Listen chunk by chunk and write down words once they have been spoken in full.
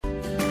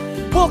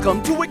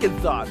Welcome to Wicked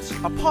Thoughts,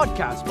 a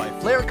podcast by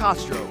Flair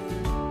Castro.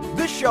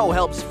 This show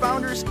helps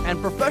founders and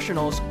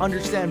professionals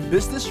understand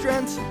business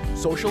trends,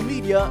 social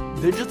media,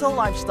 digital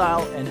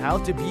lifestyle, and how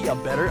to be a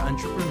better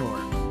entrepreneur.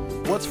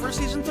 What's for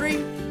Season 3?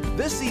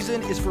 This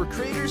season is for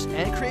creators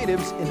and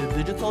creatives in the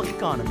digital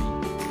economy.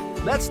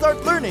 Let's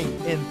start learning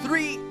in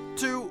 3,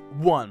 2,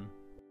 1.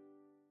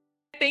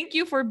 Thank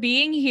you for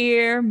being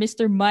here,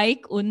 Mr.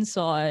 Mike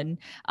Unson.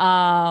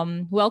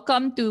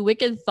 Welcome to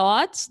Wicked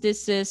Thoughts.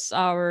 This is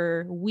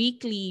our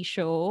weekly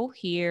show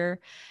here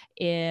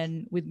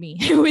with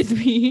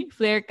me,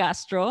 Flair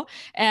Castro.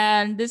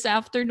 And this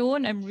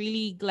afternoon, I'm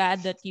really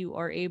glad that you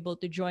are able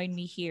to join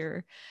me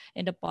here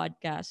in the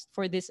podcast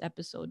for this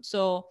episode.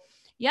 So,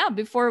 yeah,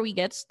 before we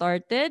get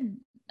started,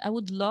 I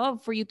would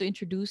love for you to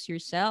introduce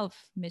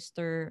yourself,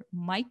 Mr.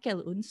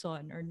 Michael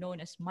Unson, or known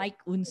as Mike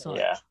Unson.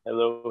 Yeah.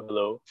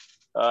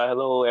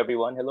 Hello,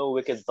 everyone. Hello,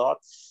 Wicked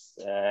Thoughts.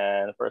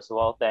 And first of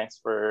all, thanks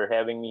for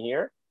having me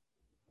here.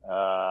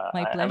 My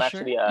I'm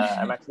pleasure.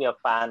 I'm actually a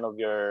fan of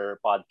your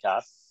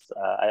podcasts.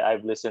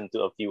 I've listened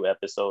to a few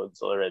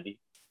episodes already.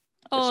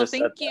 Oh,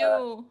 thank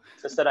you.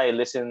 It's just that I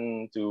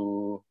listen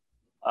to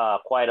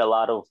quite a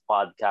lot of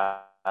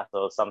podcasts,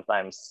 so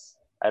sometimes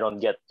I don't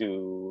get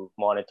to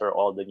monitor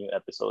all the new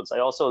episodes. I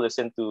also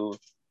listen to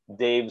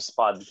Dave's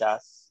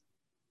podcast.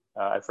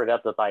 I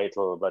forgot the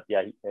title, but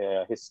yeah,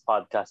 his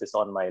podcast is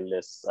on my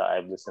list.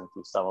 I've listened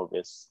to some of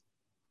his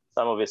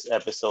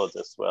episodes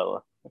as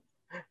well.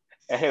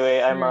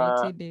 Anyway, I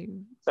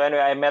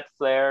met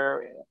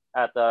Flair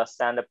at a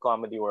stand-up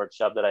comedy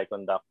workshop that I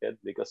conducted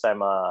because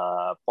I'm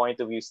a point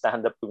of view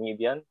stand-up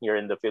comedian here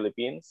in the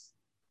Philippines,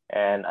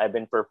 and I've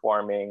been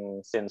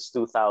performing since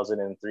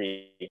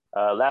 2003.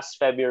 Last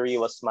February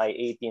was my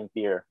 18th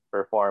year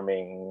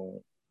performing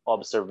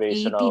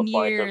observational 18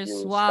 point of years.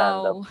 view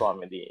Wow. stand-up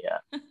comedy. Yeah,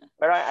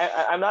 but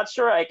I'm not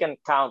sure I can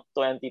count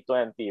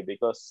 2020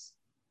 because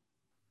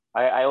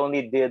I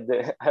only did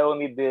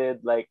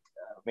like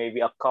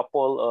maybe a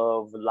couple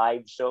of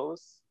live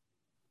shows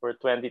for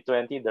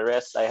 2020. The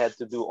rest I had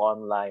to do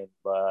online,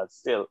 but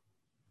still.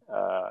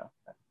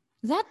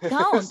 That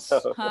counts,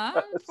 so,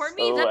 huh? For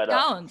me, so that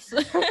counts.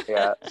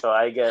 yeah. So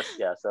I guess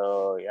yeah.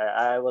 So yeah,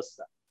 I was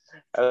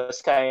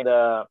kind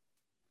of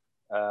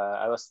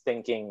I was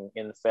thinking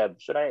in Feb,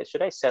 should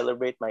I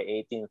celebrate my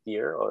 18th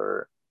year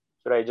or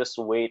should I just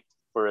wait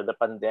for the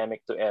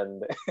pandemic to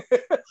end?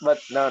 But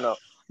no.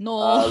 No.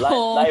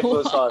 Life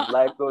goes on.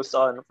 Life goes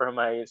on for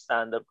my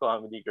stand-up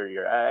comedy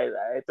career.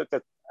 I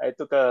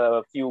took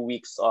a few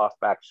weeks off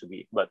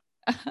actually, but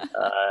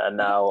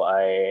now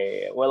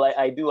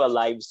I do a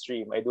live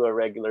stream. I do a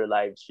regular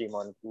live stream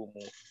on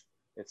Kumu.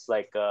 It's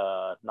like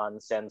a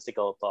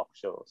nonsensical talk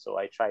show. So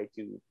I try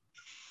to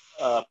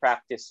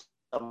practice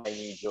some of my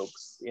new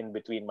jokes in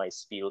between my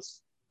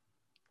spiels.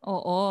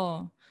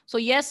 Oo. So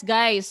yes,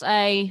 guys,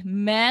 I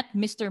met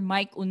Mr.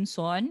 Mike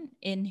Unson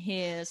in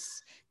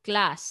his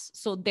class.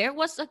 So there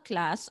was a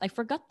class, I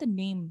forgot the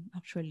name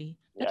actually.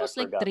 That Yeah, I was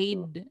like forgot to.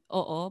 trade.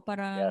 Oo, Yeah,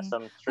 parang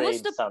some who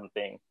was trade the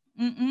something.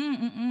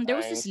 There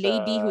was this It's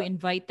lady who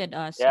invited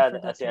us. I yeah,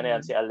 forgot si her ano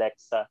yan, si name.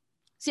 Alexa.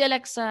 Si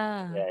Alexa.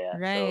 Yeah.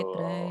 Right,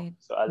 right.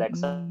 So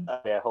Alexa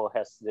Mm-mm. Viejo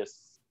has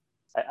this.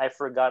 I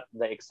forgot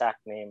the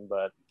exact name,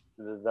 but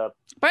the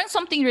Parang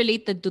something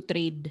related to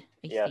trade,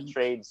 I think.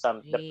 trade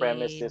some. The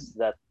premise Trade. is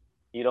that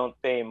you don't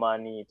pay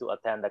money to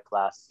attend a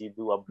class. You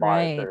do a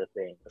Right. barter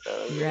thing. So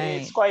it's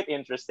Right. quite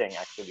interesting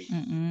actually.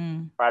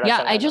 Para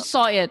Yeah, siyang I ano. just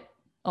saw it.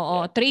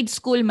 Oo, Yeah. Trade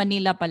School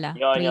Manila pala.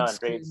 Trade Yon,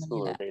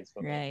 School Manila. trade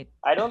school. Right.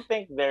 I don't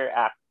think they're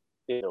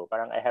active though.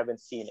 Parang I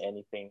haven't seen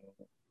anything.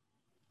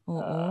 Oo.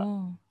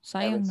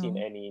 I haven't Sayang, seen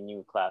no? any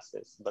new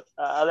classes, but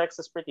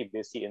Alexa's pretty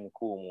busy in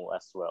Kumu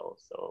as well.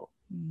 So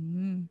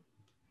Mm.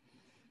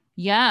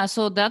 Yeah,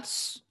 so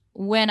that's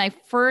when I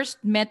first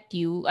met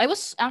you. I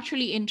was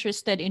actually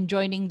interested in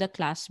joining the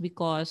class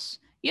because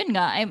yun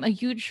nga, I'm a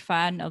huge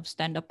fan of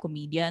stand-up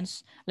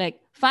comedians. Like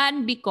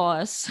fan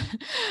because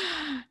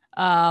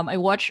I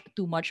watch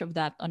too much of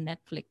that on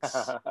Netflix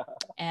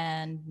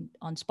and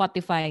on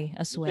Spotify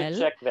as well. you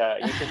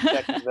should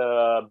check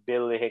the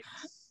Bill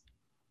Hicks.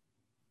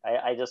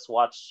 I just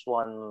watched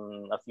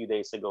one a few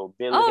days ago.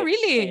 Oh,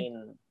 really?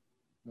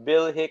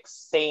 Bill Hicks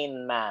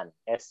Sane Man.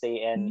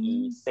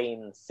 SANE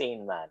Mm.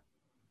 Sane Man.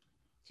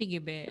 Sige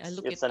be, I'll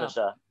look it It's ano up.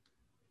 siya.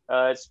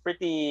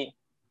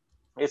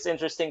 It's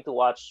interesting to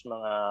watch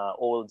mga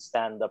old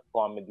stand-up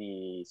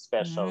comedy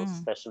specials, Mm.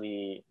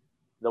 especially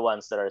the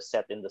ones that are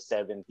set in the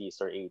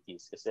 70s or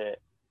 80s. Kasi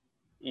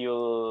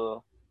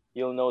you'll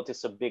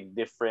notice a big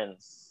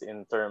difference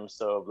in terms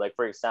of, like,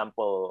 for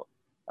example,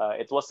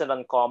 it wasn't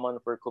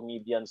uncommon for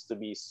comedians to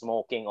be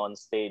smoking on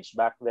stage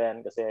back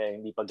then kasi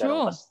hindi pa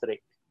ganun True.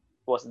 ka-strict.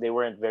 They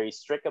weren't very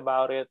strict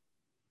about it.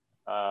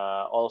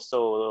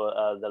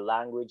 Also, the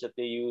language that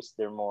they used,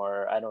 they're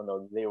more, I don't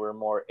know, they were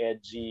more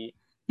edgy.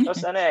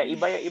 Tapos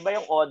iba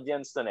yung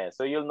audience dun eh.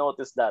 So you'll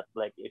notice that,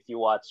 like, if you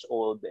watch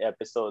old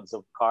episodes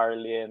of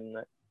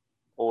Carlin,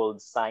 old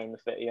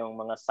Seinfeld, yung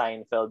mga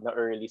Seinfeld na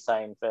early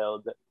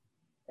Seinfeld,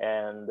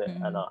 and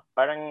Mm.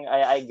 parang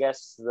I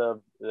guess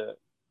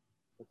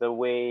the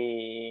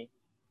way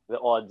the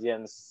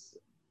audience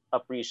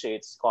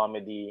appreciates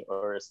comedy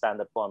or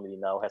stand-up comedy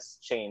now has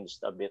changed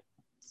a bit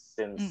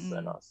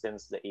Mm-mm.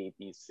 since the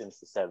 80s, since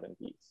the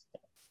 70s.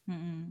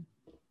 Mm-mm.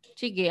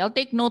 Sige, I'll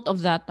take note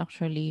of that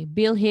actually.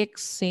 Bill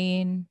Hicks,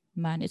 Sane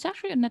Man. It's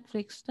actually on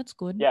Netflix. That's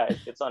good. Yeah,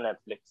 it's on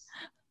Netflix.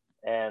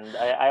 And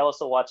I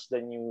also watched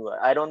the new.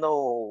 I don't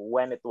know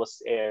when it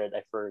was aired.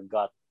 I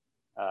forgot.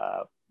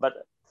 But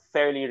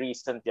fairly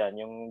recent yan.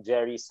 Yung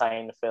Jerry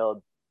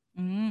Seinfeld,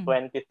 Mm.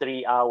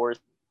 23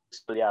 hours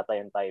yata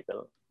yung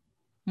title.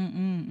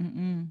 Mm-mm.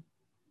 Mm-mm.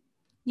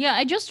 Yeah,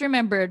 I just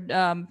remembered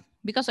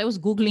because I was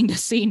googling the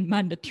Sane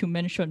Man that you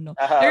mentioned. No,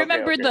 I Okay,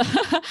 remember okay. the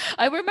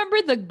I remember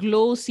the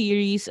Glow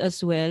series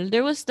as well.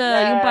 There was the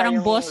yung Yeah, parang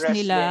yung boss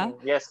nila.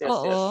 wrestling. Yes, yes, yes.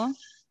 Oo.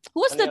 Who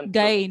was Ano that yun?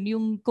 guy?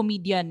 Yung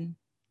comedian.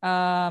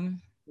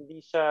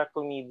 Hindi siya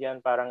comedian,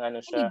 parang ano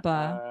Hindi siya.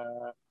 ba?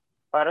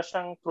 Para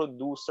siyang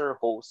producer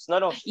host. No,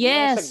 no,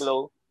 yung sa Yes.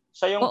 Glow,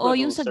 siya yung Oo,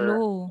 yung sa producer.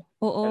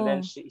 Glow. And then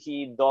Oo.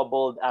 he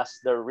doubled as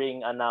the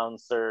ring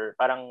announcer,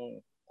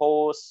 parang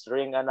host,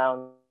 ring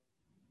announcer,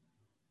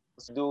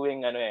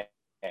 doing ano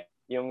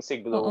yung si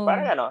Glow. Oo.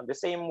 Parang ano, the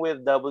same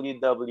with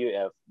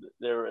WWF.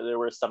 There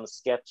were some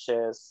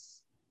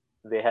sketches.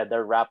 They had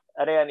a rap.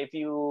 Ano yan, if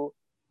you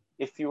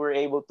were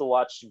able to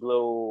watch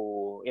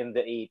Glow in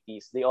the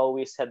 80s, they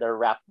always had a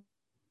rap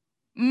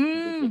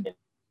Mm, begin.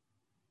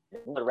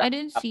 The I rap,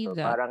 didn't see that.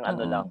 parang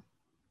ano lang, Oo.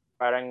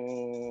 parang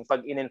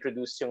pag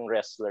in-introduce yung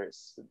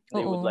wrestlers,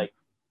 they would Oo. like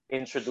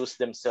introduce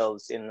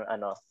themselves in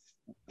ano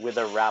with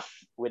a rap,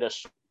 with a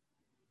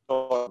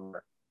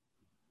short,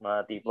 mga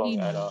tipong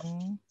Really, ano,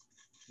 no?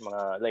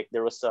 mga like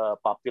there was a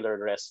popular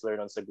wrestler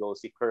nun sa Glow,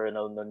 si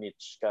Colonel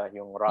Nonichka,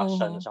 yung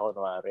Russian Oo. siya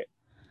kunwari.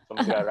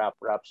 So magra-rap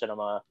siya ng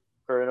mga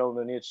Colonel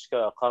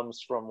Nonichka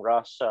comes from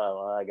Russia,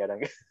 mga ganun.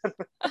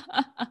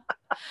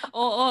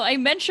 Oo, I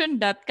mentioned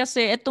that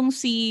kasi etong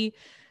si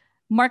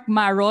Mark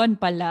Maron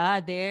pala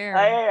there.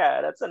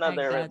 Yeah, that's I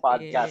another got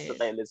podcast that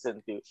it. I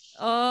listen to.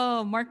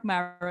 Oh, Mark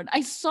Maron.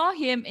 I saw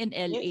him in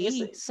He's, LA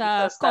he's a sa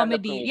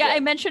stand-up comedy. Yeah, I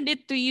comedian. mentioned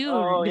it to you,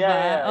 Oh, di yeah, ba?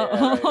 yeah, yeah, Oo.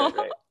 right, right,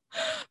 right.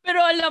 Pero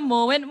alam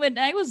mo, when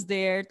I was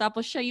there,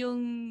 tapos siya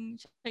yung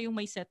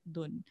may set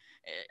dun.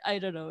 I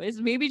don't know. It's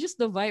maybe just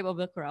the vibe of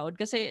the crowd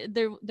kasi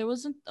there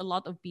wasn't a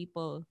lot of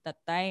people that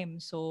time.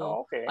 So, Oh,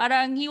 okay.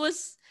 parang he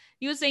was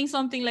saying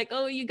something like,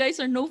 "Oh, you guys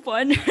are no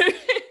fun."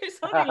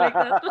 Something like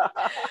that.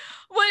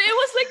 Well, it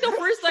was like the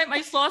first time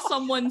I saw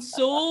someone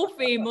so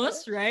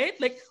famous, right?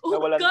 Like, Na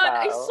oh my walang god,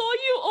 I tao. saw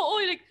you. Oh,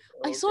 like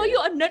I saw Okay. you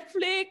on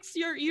Netflix.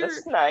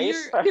 That's nice,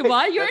 You're, right? diba?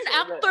 You're That's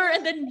an actor,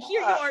 and then here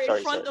you are in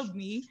sorry, front sorry. of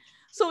me.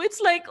 So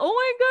it's like, oh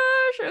my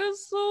gosh, I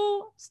was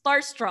so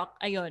starstruck.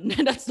 Ayun,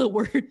 that's the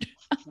word.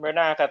 Pero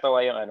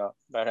nakakatawa yung ano,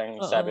 parang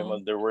sabi mo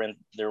Oo. there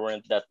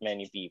weren't that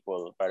many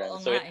people. Oo Parang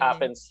nga eh. so it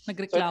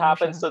Nagreklamo siya.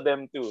 happens to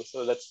them too.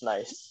 So that's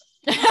nice.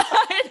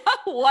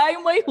 Why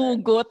may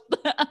hugot?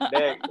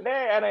 De,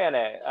 ano yan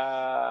eh.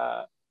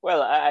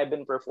 Well, I've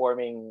been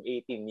performing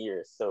 18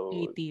 years. So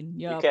 18,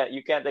 you yup.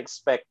 can't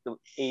expect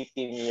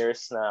 18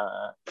 years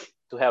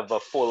to have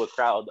a full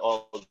crowd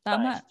all the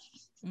time. Tama.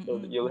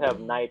 So Mm-mm, you'll have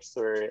mm-mm. nights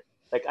where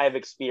like I've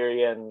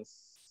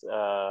experienced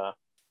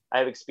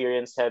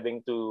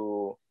having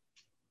to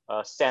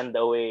send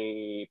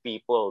away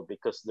people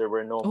because there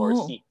were no more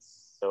Oh,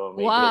 seats. So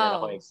may ganyan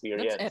akong wow. That's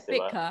experience, di epic,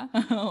 ba? ha?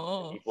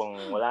 Oo.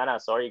 Tipong wala na,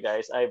 sorry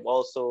guys. There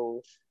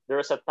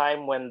was a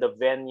time when the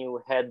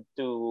venue had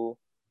to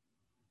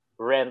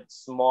rent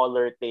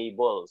smaller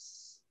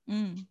tables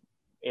Mm.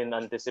 in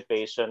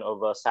anticipation of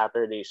a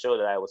Saturday show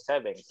that I was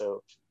having.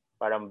 So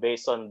parang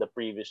based on the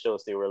previous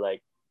shows, they were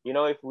like,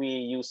 if we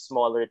use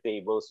smaller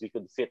tables, we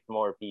could fit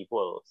more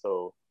people.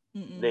 So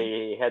Mm-mm.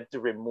 they had to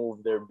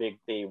remove their big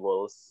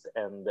tables,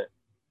 and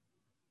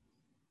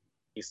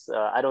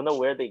I don't know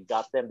where they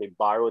got them. They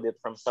borrowed it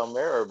from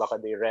somewhere, or baka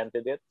they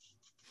rented it.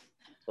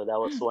 So that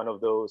was one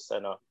of those,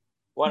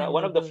 one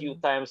of the few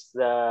Memorable. times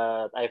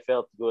that I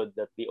felt good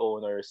that the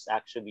owners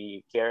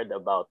actually cared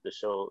about the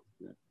show,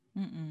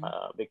 Mm-mm.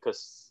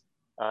 because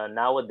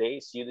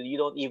nowadays you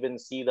don't even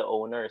see the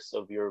owners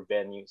of your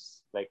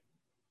venues. Like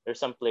there's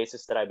some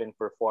places that I've been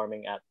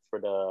performing at for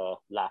the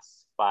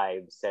last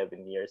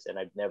 5-7 years, and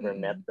I've never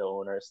met Mm-mm. the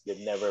owners.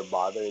 They've never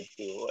bothered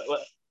to.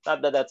 Well,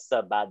 not that that's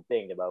a bad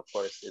thing, but of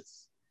course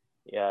it's,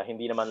 yeah,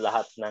 hindi naman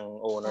lahat ng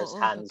owners Oo,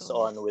 hands totoo.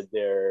 on with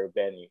their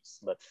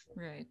venues, but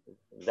Right.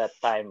 that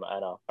time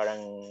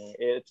parang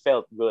it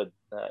felt good,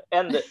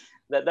 and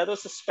that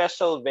was a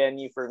special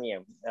venue for me.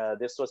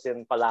 This was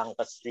in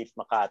Palangka Street,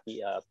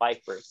 Makati,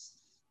 Pipers.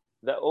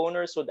 The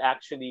owners would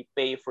actually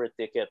pay for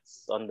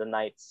tickets on the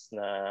nights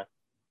na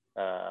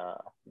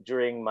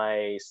during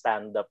my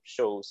stand-up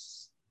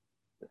shows.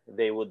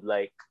 They would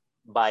like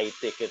buy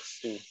tickets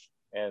too,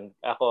 and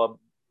ako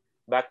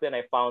back then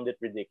I found it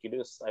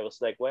ridiculous. I was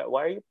like, why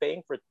are you paying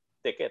for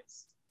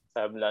tickets?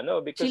 Sabi nila, no,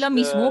 because Sila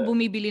mismo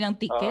bumibili ng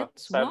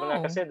tickets? sabi nga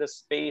Wow. kasi the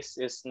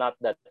space is not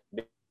that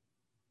big.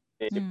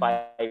 Si Mm.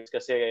 Pipes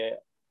kasi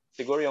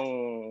siguro yung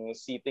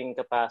seating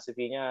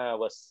capacity niya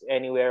was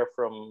anywhere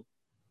from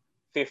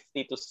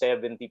 50 to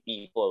 70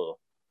 people.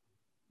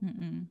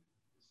 Mm-mm.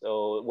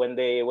 So when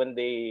they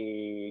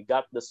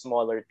got the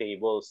smaller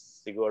tables,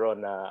 siguro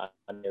na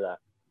ano nila,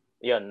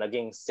 yun,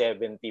 naging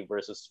 70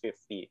 versus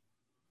 50.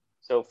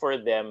 So for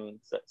them,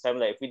 so I'm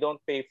like, if we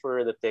don't pay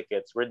for the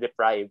tickets, we're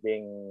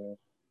depriving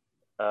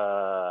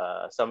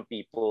some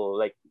people.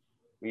 Like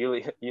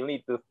you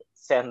need to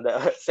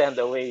send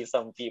away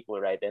some people,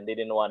 right? And they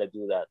didn't want to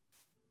do that.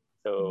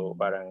 So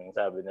parang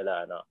sabi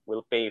nila,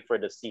 we'll pay for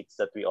the seats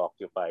that we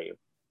occupy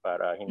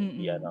para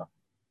hindi Mm-mm.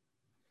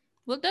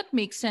 Well, that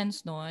makes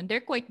sense, no? And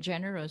they're quite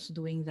generous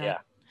doing that. yeah.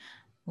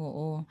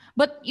 Oo.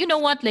 But you know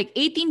what? Like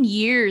 18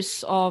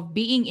 years of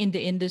being in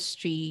the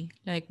industry,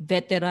 like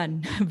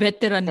veteran,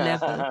 veteran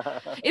level.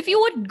 If you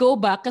would go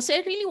back, because I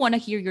really want to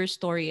hear your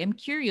story. I'm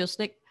curious,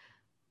 like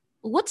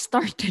what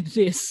started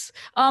this?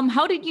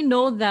 How did you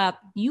know that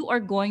you are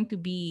going to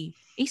be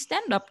a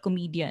stand-up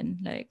comedian?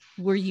 Like,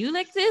 were you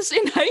like this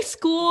in high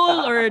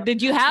school, or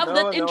did you have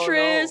that No.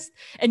 interest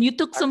and you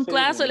took some Actually,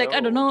 class, or like I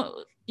don't no.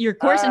 know, your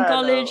course in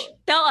college? No.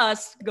 Tell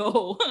us.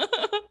 Go.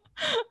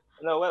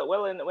 No,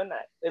 well,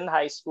 in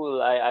high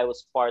school, I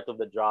was part of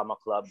the drama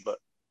club,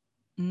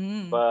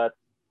 Mm. but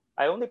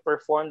I only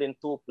performed in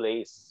two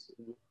plays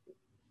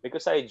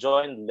because I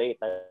joined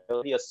late. I was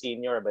already a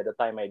senior by the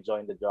time I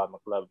joined the drama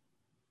club.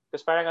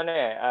 Because parang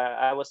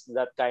I was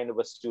that kind of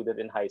a student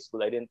in high school.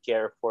 I didn't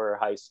care for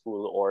high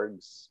school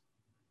orgs.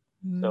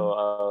 So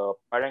Mm.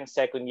 parang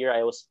second year,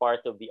 I was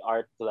part of the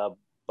art club,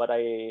 but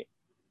I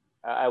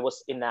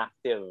was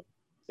inactive.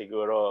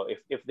 Siguro,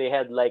 if they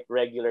had like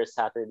regular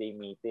Saturday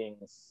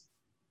meetings,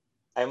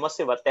 I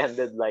must have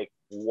attended like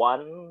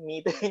one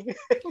meeting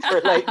for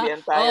like the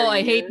entire Oh,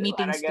 I hate year.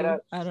 Parang meetings too. ganun.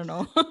 I don't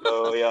know.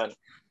 So yun.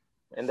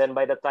 And then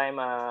by the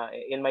time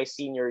in my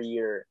senior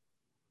year,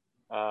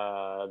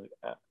 uh,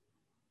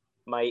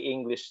 my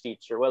English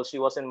teacher, well,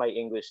 she wasn't my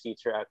English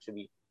teacher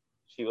actually.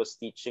 She was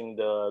teaching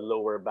the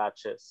lower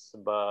batches,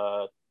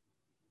 but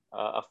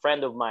a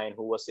friend of mine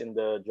who was in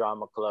the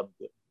drama club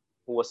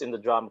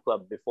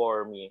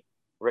before me,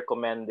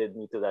 recommended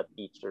me to that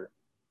teacher.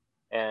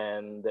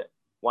 And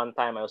one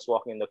time I was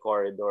walking in the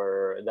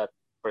corridor, that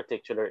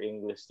particular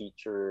English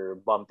teacher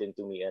bumped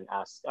into me and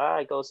asked,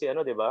 ikaw si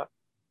ano, di ba?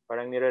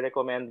 Parang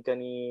nire-recommend ka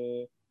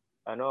ni,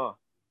 ano.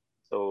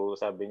 So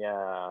sabi niya,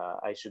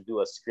 I should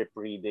do a script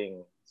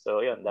reading. So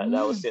yun, that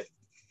was Mm. it.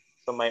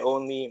 So my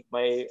only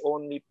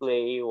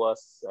play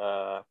was,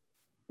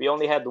 we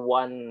only had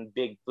one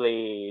big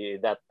play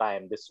that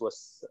time. This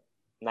was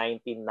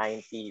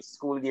 1990,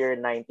 school year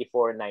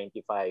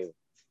 94-95.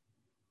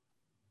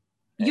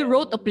 You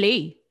wrote a And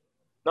play.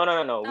 no.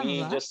 Tama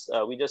ba?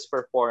 We just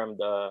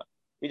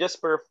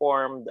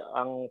performed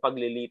ang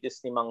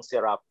Paglilitis ni Mang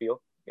Serapio.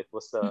 It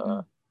was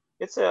Mm-mm.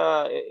 it's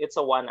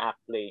a one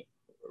act play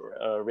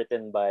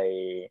written by,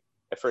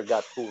 I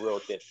forgot who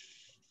wrote it.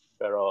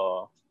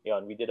 Pero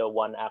yun, we did a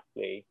one act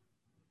play,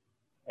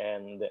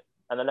 and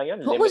ano lang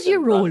yun, What was your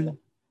limited run. role?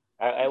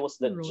 I What was was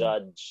your the role?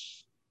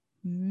 judge.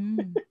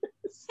 Mm.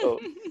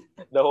 So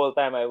the whole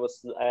time I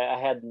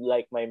had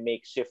like my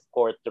makeshift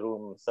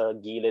courtroom sa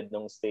gilid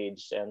ng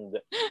stage, and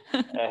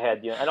I had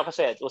yun. Ano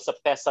kasi, it was a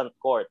peasant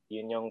court.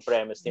 Yun yung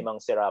premise ni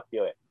Mang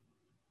Serapio eh.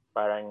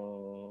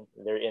 Parang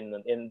they're in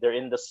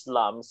the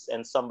slums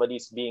and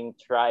somebody's being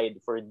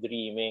tried for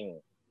dreaming.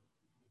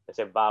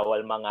 Kasi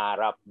bawal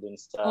mangarap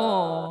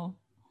Oh.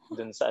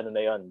 dun sa ano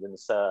na yon, dun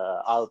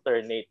sa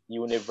alternate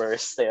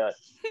universe na yun.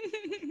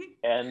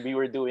 And we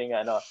were doing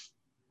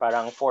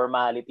parang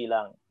formality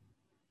lang.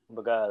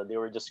 Kumbaga, they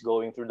were just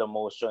going through the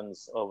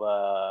motions of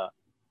a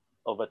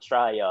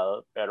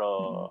trial, Mm-mm. pero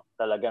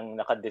talagang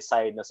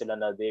naka-decide na sila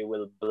na they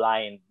will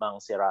blind Mang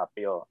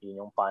Serapio.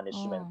 Yun yung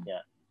punishment Oh.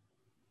 niya.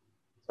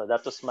 So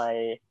that was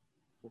my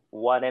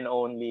one and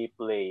only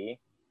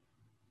play.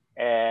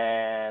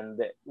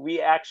 And we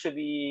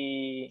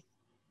actually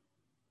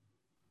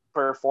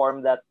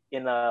performed that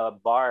in a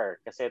bar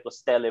kasi it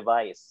was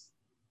televised.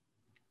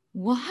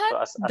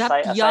 What? So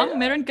That young?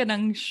 Meron ka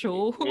ng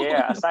show?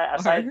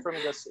 aside Or?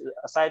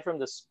 from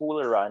the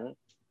school run,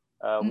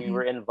 we Mm-mm.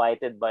 were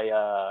invited by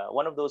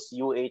one of those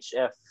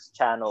UHF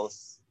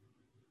channels.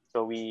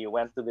 So we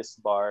went to this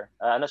bar.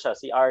 Ano siya?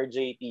 Si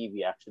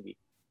RJTV actually.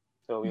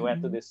 So we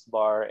went to Mm-mm. this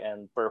bar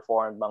and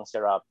performed Mang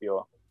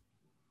Serapio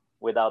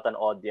without an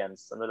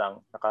audience. Ano lang,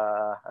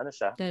 ano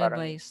siya? Parang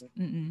Televised.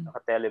 Mm-mm.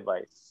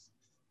 naka-televised.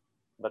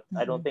 But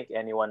I don't Mm-mm. think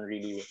anyone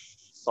really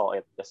saw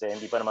it kasi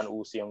hindi pa naman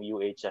uso yung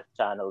UHF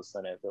channels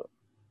na nito.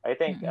 I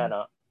think,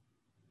 Mm-mm.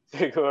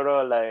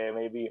 siguro like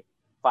maybe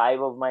 5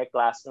 of my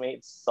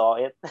classmates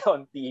saw it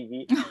on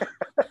TV.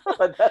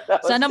 But that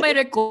was Sana may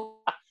it.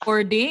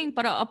 recording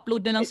para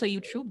upload na lang sa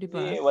YouTube, di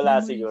ba? Wala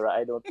Memories. siguro.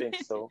 I don't think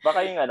so.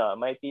 Baka yung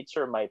my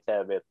teacher might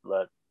have it,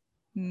 but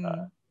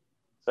Mm.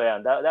 so yeah,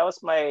 that was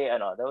my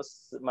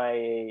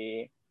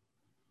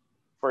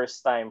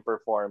first time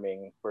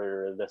performing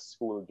for the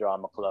school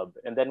drama club.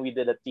 And then we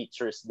did a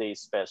Teachers Day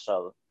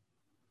special.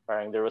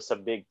 Parang there was a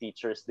big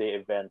Teachers Day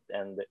event,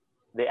 and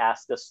they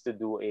asked us to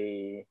do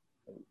a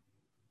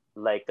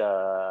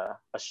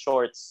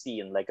short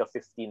scene, like a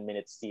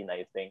 15-minute scene,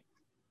 I think.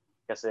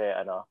 Kasi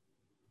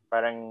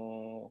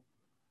parang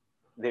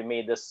they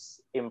made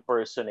us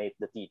impersonate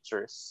the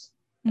teachers.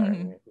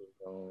 Mm-mm.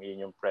 Parang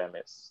yun yung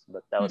premise.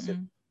 But that was it.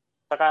 Mm-mm.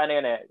 Saka ano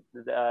yun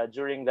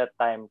during that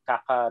time,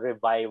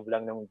 kaka-revive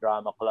lang ng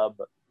drama club.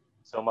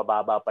 So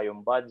mababa pa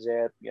yung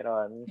budget,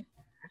 gano'n.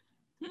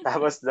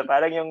 Tapos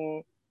parang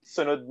yung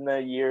sunod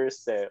na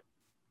years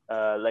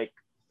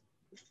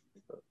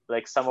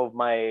like some of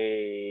my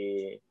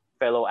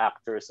fellow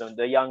actors,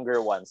 the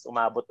younger ones,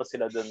 umabot pa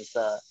sila dun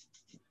sa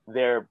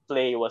their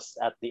play was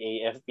at the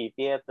AFP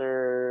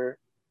Theater.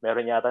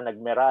 Meron yata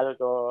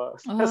nagmeralco.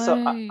 So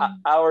Ay.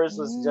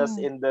 ours was just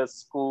Oh. in the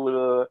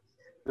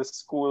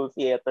school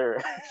theater.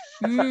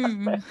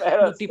 Mm.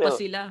 Pero Buti pa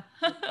still, sila.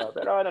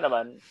 pero ano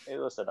naman, it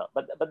was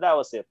but that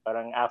was it.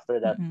 Parang after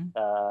that, Mm-mm.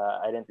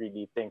 I didn't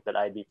really think that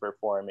I'd be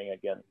performing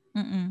again.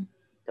 Mm-mm.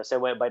 Kasi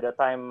by the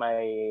time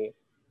I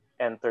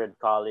entered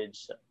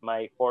college,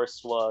 my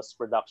course was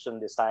production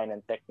design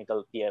and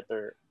technical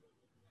theater.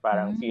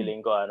 Parang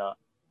feeling ko I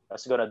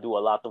was gonna do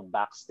a lot of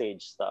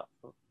backstage stuff.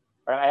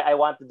 Parang I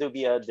wanted to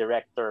be a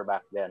director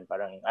back then.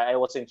 Parang I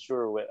wasn't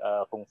sure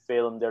kung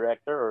film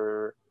director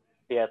or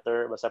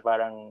theater. Basta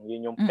parang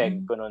yun yung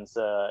peg ko nun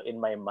in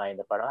my mind.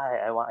 Parang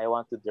I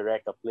want to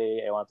direct a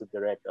play. I want to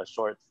direct a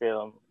short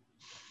film.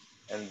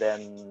 And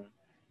then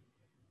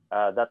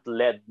that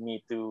led me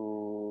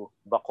to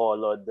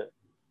Bacolod.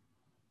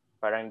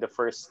 Parang the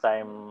first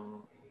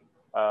time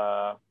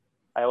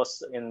I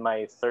was in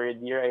my third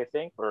year, I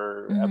think,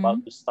 or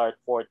about to start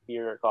fourth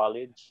year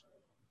college.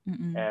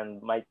 And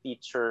my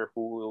teacher,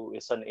 who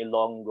is an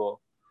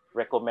Ilonggo,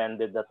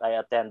 recommended that I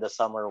attend the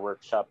summer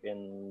workshop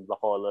in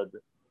Bacolod,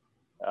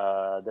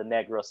 the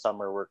Negro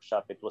Summer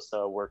Workshop. It was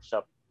a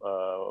workshop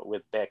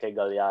with Peke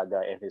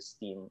Galiaga and his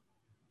team.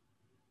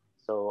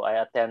 So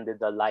I attended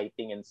the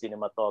lighting and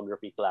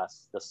cinematography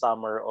class the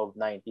summer of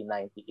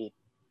 1998.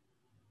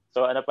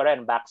 So ano pa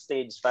rin,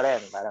 backstage pa rin.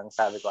 Parang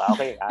sabi ko,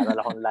 okay, aral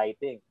akong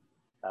lighting.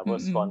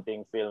 Tapos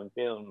konting film,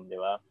 di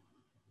ba?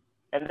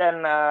 And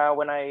then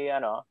when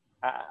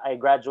I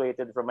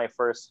graduated from my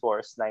first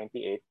course,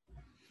 98,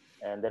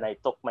 and then I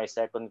took my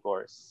second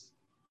course.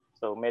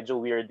 So medyo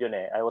weird yun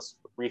eh. I was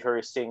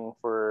rehearsing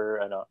for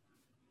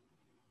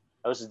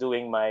I was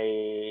doing my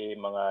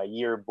mga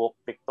yearbook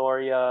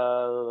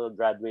pictorial,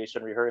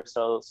 graduation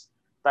rehearsals.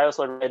 I was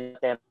already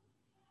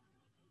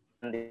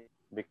attending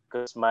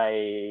because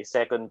my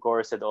second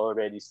course had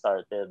already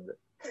started.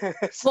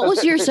 So what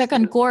was your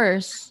second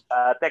course?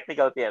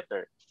 Technical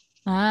theater.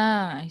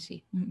 I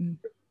see.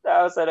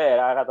 That was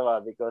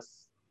nakakatawa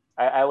because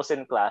I was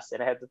in class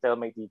and I had to tell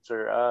my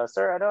teacher,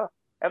 sir, I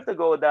have to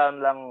go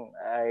down lang.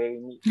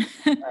 I'm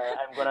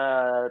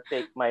gonna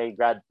take my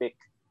grad pick.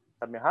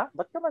 Sabi niya, ha?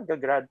 Ba't ka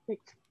mag-grad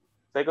pick?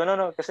 Sabi ko,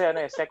 no, kasi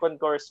second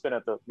course ko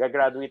na to.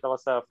 Gagraduate ako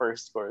sa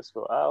first course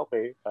ko.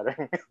 Okay.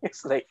 Parang,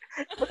 it's like,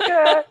 ba't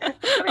ka?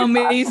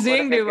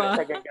 Amazing, di ba?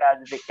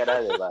 Nag-graduate ka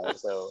na, di ba?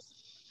 So,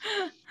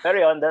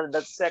 pero yun,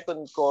 that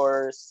second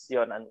course,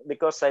 yun,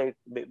 because I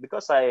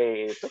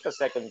took a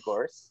second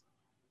course,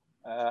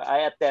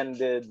 I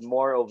attended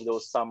more of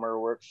those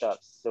summer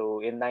workshops.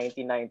 So in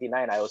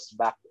 1999, I was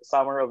back,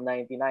 summer of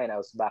 99, I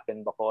was back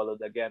in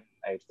Bacolod again.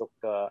 I took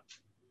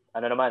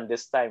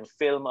this time,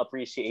 film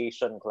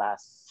appreciation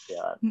class.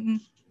 Yeah.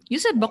 You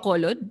said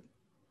Bacolod?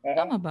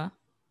 Tama ba?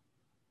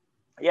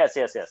 Yes.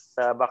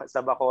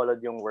 Sa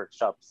Bacolod yung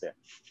workshops.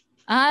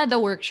 Yeah. The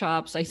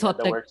workshops. I thought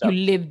you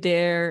lived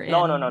there.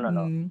 No.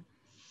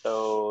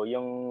 So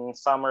yung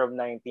summer of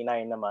 99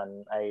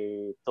 naman,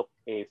 I took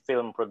a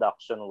film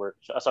production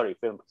workshop.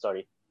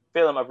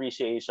 Film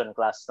appreciation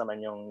class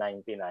naman yung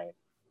 99.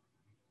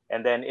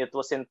 And then it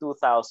was in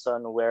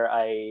 2000 where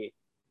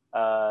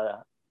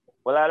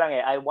wala lang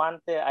I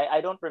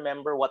don't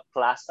remember what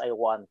class I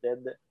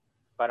wanted.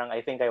 Parang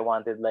I think I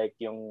wanted like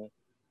yung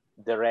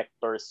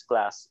director's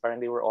class. Parang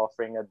they were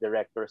offering a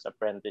director's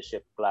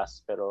apprenticeship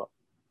class, pero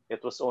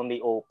it was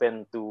only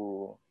open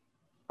to,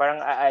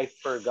 parang I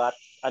forgot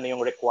ano yung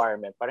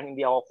requirement. Parang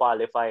hindi ako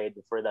qualified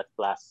for that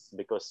class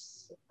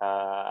because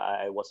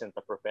I wasn't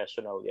a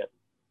professional yet.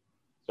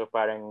 So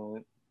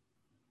parang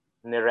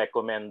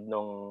ni-recommend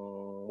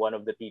nung one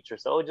of the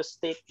teachers,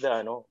 just take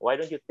why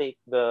don't you take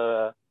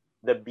the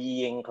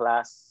being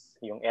class,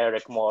 yung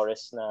Eric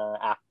Morris na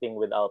acting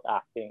without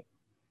acting.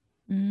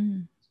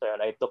 So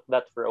I took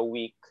that for a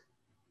week.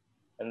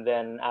 And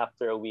then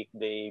after a week,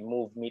 they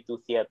moved me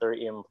to theater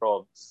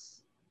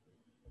improvs.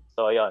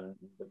 So yon,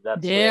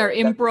 that's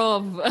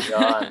improv.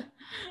 Yon.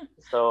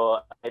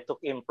 So I took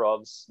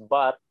improvs,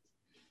 but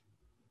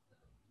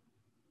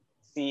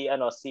si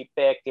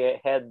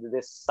Peke had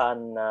this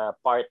son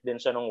part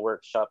din siya ng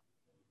workshop.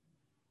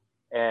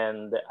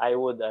 And I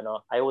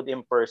would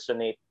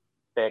impersonate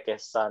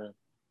Peke's son,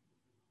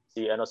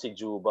 si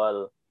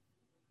Jubal.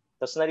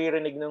 Tapos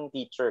naririnig ng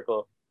teacher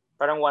ko,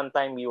 parang one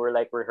time we were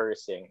like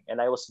rehearsing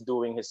and I was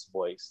doing his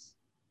voice.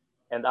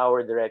 And our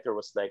director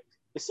was like,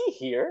 is he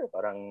here?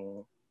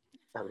 Parang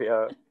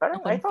parang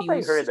I thought I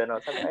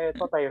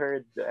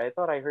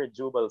heard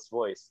Jubal's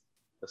voice.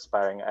 Tapos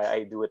parang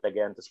I do it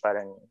again.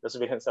 Tapos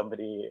biglang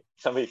somebody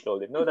told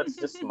him, no, that's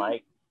just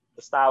Mike.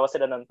 Tapos tawa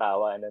sila ng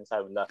tawa, and then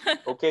sabi na,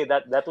 okay,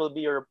 that will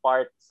be your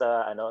part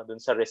sa dun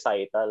sa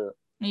recital.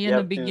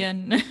 Ayan,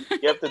 nabigyan.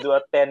 You have to do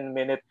a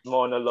 10-minute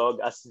monologue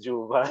as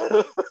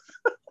Juval.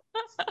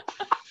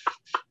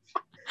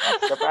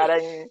 So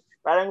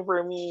parang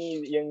for me,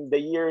 yung the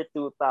year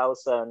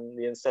 2000,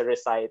 yung sa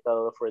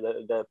recital for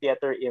the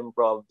theater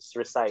improvs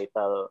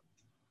recital,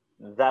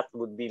 that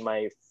would be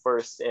my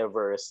first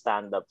ever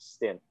stand-up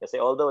stint. Kasi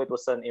although it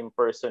was an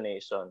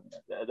impersonation,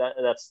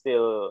 that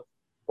still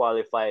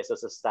qualifies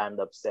as a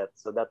stand-up set.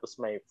 So that was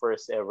my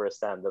first ever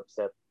stand-up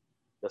set.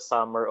 The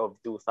summer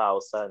of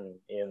 2000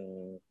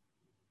 in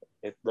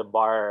the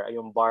bar,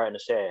 yung bar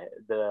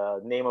the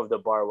name of the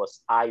bar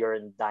was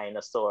Iron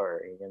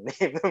Dinosaur. Yung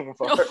name ng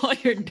bar.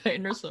 Iron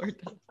Dinosaur.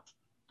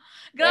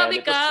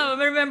 Grabe ka,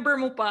 remember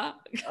mo pa?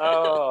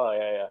 Oh,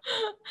 yeah.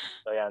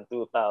 So yan,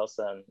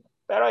 2000.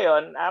 Pero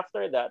yon,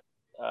 after that,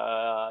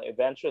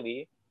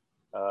 eventually,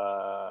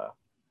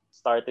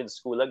 started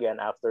school again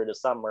after the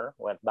summer,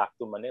 went back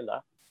to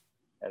Manila.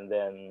 And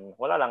then,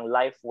 wala lang,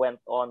 life went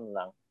on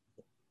lang.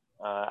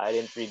 I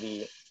didn't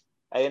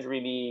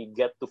really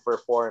get to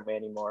perform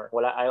anymore.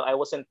 I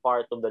wasn't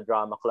part of the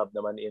drama club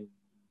naman in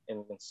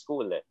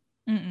school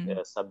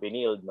sa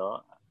Binild,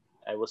 no?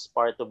 I was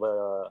part of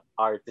a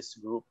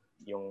artist group,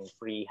 yung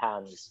free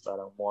hands,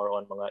 parang more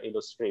on mga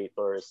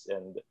illustrators,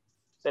 and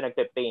kasi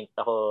nagpe-paint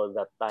ako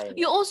that time.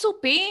 You also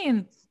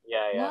paint?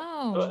 Yeah.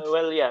 Wow.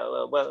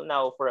 Well,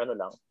 now for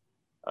lang,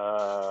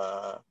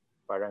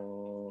 parang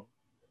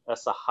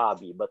as a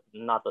hobby, but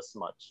not as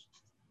much.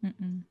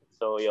 Mm-mm.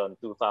 So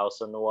yon,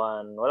 2001,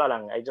 wala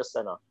lang, I just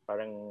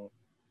parang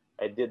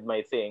I did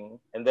my thing,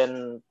 and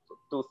then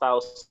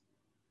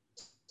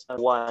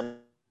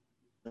 2001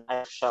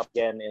 I shop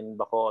again in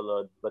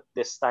Bacolod, but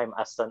this time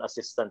as an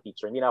assistant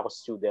teacher. Hindi na ako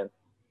student.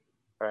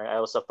 I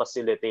was a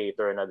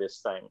facilitator na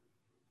this time.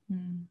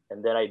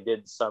 And then I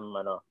did some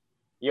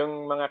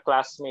yung mga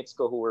classmates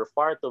ko who were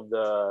part of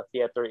the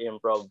theater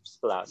improvs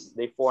class,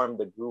 they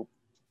formed a group.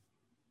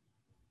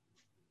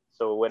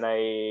 So when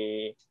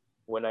I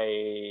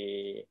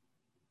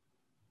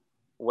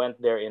went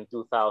there in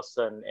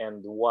 2001,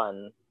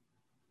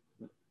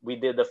 we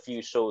did a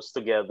few shows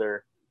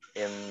together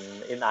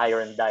in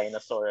Iron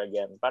Dinosaur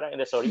again. Parang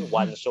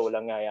one show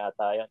lang nga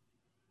yata yan.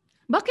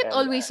 Bakit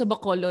always sa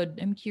Bacolod?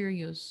 I'm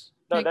curious.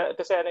 No,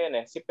 kasi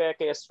si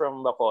Peke is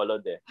from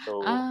Bacolod So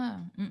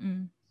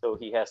so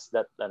he has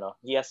that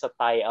he has a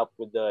tie up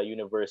with the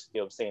University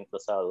of Saint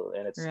Lasal,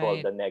 and it's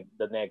called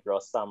the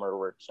Negros Summer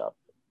Workshop.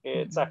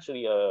 It's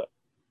actually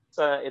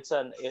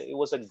it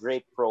was a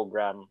great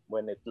program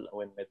when it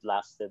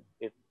lasted.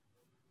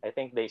 I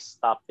think they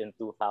stopped in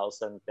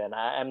 2010.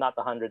 I'm not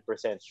 100%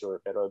 sure,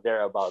 pero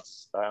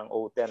thereabouts, parang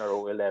 010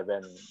 or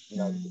 011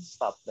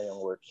 stopped na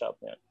yung workshop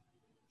niya.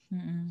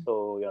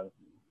 So yun.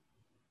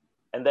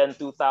 And then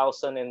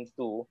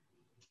 2002,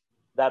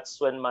 that's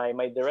when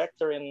my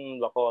director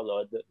in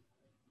Bacolod,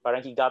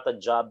 parang he got a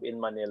job in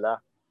Manila.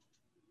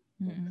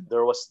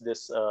 There was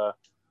this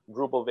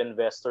group of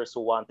investors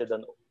who wanted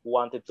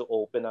to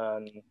open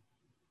an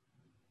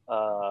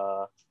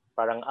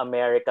parang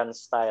American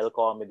style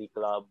comedy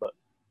club.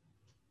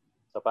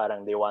 So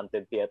parang they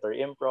wanted theater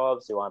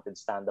improvs, they wanted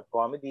stand-up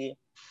comedy.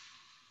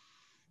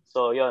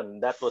 So yun,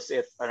 that was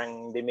it.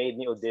 Parang they made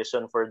me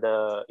audition for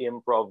the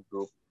improv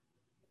group.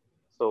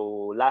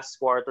 So last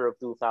quarter of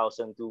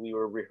 2002, we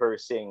were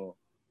rehearsing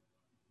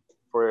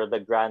for the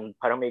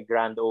parang may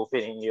grand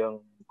opening yung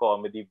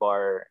comedy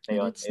bar.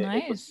 That's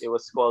nice. It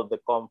was called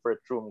the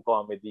Comfort Room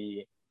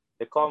Comedy.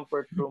 The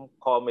Comfort Room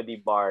Comedy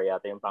Bar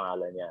yata yung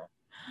pangalan niya.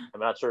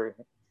 I'm not sure.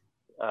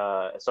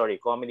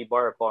 Comedy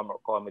bar or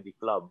comedy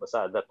club.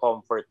 Basta the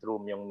Comfort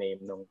Room yung name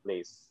ng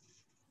place.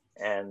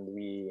 And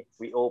we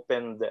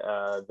opened,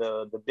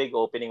 the big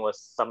opening was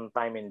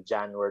sometime in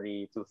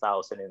January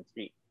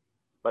 2003.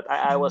 But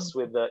I was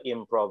with the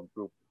improv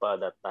group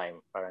that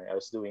time. Parang I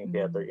was doing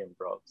theater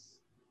improvs.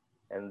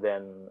 And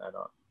then,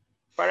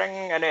 parang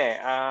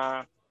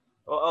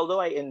although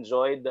I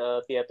enjoyed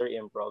theater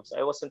improvs,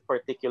 I wasn't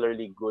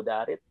particularly good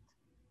at it.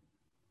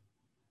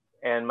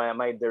 And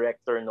my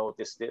director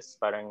noticed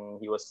this. Parang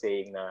he was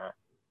saying na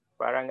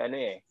parang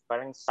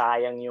parang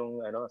sayang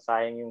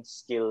yung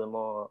skill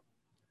mo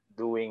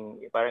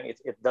doing, parang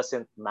it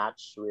doesn't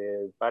match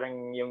with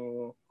parang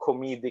yung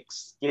comedic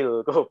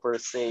skill ko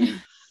per se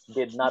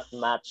did not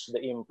match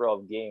the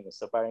improv game.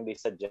 So parang they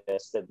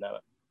suggested na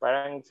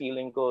parang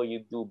feeling ko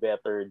you do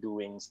better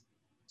doing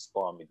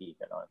comedy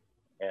ganon.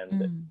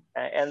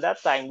 And that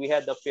time we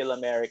had the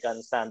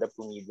Phil-American stand-up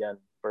comedian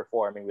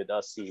performing with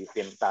us, si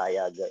Tim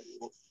Tayag.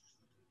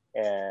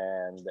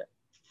 And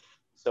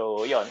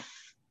so yon,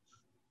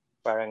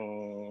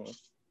 parang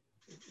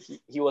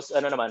he was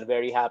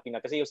very happy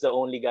na kasi he was the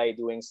only guy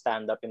doing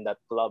stand-up in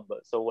that club,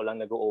 so walang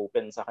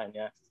nag-open sa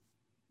kanya.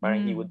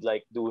 Parang he would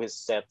like do his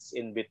sets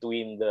in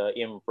between the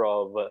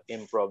improv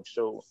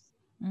show.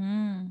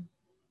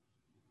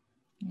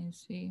 I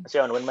see.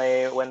 So yun, when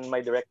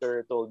my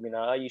director told me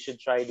na you should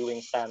try doing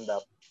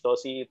stand-up, so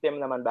si Tim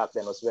naman back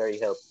then was very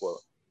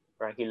helpful.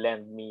 Parang he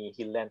lent me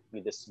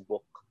this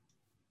book.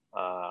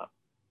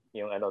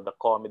 yung The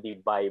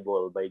Comedy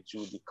Bible by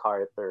Judy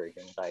Carter,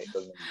 yung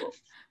title ng book.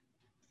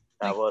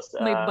 Like, Tapos,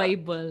 may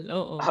Bible.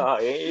 Oo.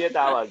 yung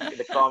tawag,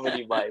 The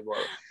Comedy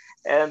Bible.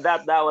 And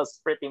that was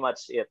pretty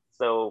much it.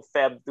 So,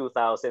 Feb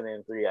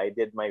 2003, I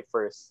did my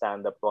first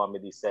stand-up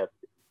comedy set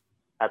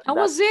at How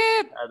was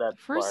it? at that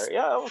bar. First?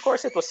 Yeah, of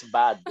course it was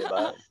bad, di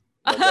ba?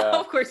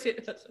 Of course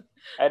it was.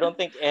 I don't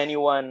think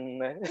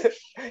anyone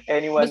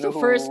Basta who,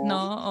 first,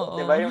 no?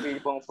 di Oo. ba, yung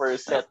tipong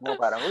first set mo,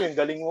 parang, uy, ang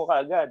galing mo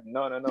kaagad.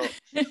 No.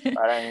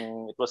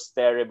 Parang, it was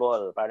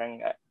terrible.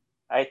 Parang,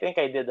 I think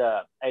I did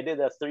a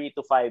 3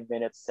 to 5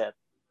 minute set,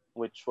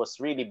 which was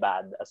really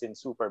bad, as in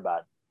super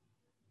bad.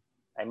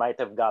 I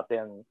might have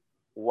gotten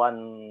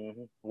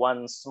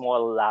one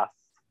small laugh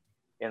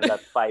in that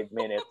 5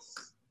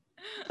 minutes.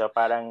 So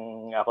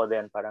parang ako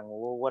din, parang,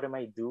 what am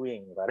I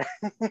doing? Parang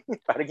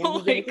Oh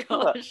hindi my ganito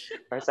to. gosh.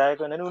 Parang sabi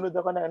ko, nanonood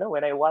ako na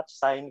when I watch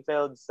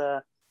Seinfeld sa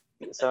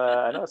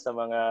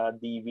mga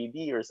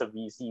DVD or sa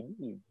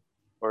VCD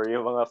or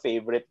yung mga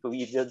favorite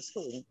comedians ko,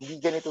 hindi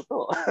ganito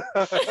to.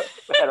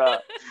 Pero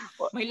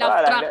May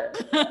laugh track.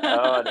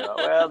 diba?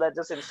 Well, that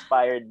just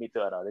inspired me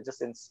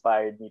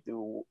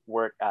to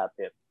work at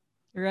it.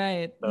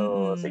 Right.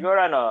 So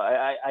siguro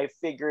I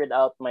figured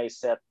out my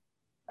set.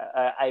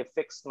 I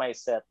fixed my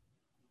set.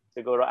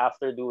 Siguro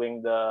after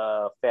doing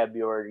the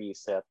February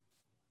set,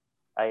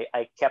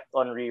 I kept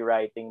on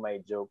rewriting my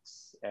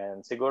jokes,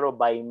 and siguro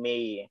by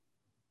May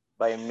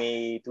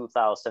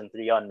 2003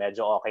 yon,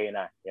 medyo okay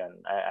na yon.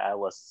 I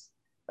was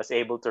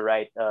able to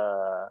write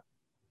a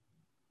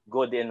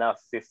good enough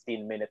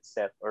 15-minute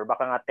set, or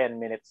baka nga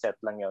 10-minute set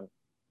lang yon.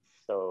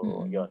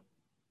 So yon.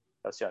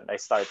 Tapos yun,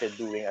 I started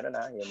doing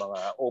yung mga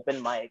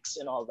open mics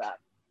and all that.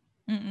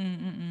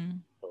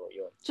 So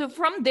yun. So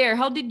from there,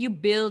 how did you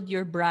build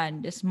your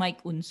brand as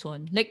Mike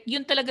Unson? Like,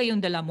 yun talaga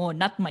yung dala mo,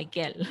 not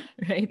Michael,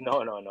 right?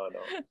 No.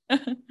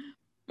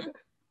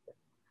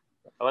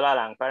 Wala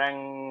lang.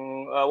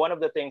 Parang one of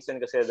the things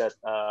din kasi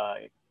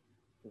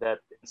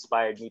that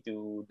inspired me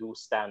to do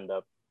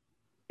stand-up,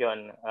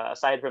 yun,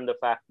 aside from the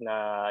fact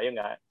na, yun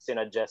nga,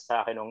 sinuggest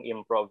sa akin ng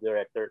improv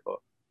director ko,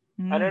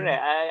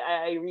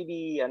 I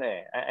really,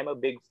 I'm a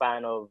big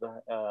fan of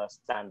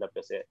stand-up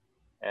kasi.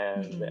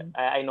 And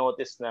I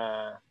noticed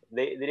na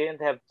they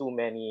didn't have too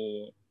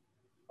many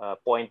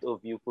point of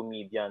view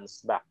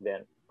comedians back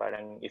then.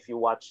 Parang if you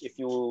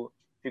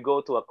go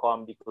to a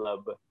comedy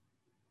club,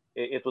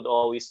 it would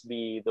always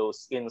be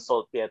those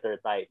insult theater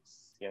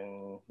types.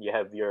 You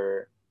have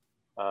your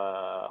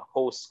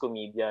host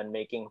comedian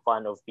making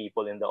fun of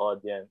people in the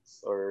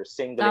audience or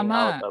singling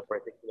out a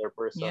particular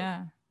person.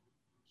 Yeah.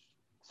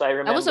 So I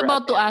remember I was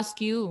about to ask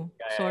you.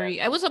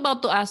 Sorry. I was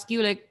about to ask you,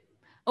 like,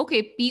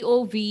 okay,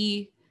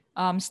 POV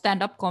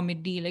stand-up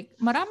comedy, like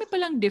marami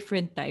palang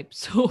different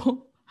types.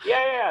 So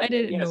yeah. I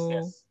didn't know.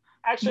 Yes.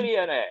 Actually,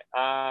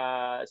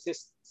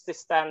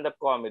 stand-up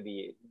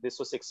comedy, this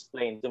was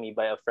explained to me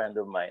by a friend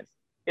of mine.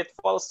 It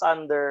falls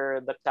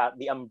under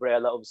the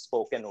umbrella of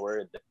spoken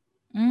word.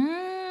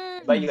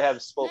 But you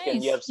have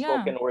spoken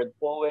word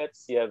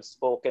poets, you have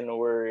spoken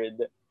word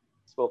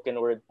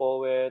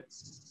poets,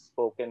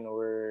 spoken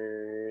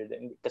word,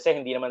 kasi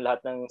hindi naman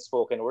lahat ng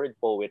spoken word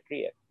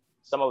poetry.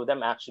 Some of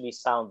them actually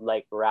sound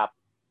like rap.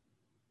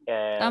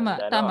 And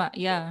tama,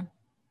 yeah.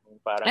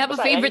 Parang, I have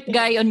a favorite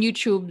guy on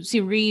YouTube, si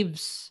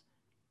Reeves.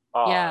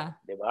 Yeah.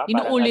 Diba?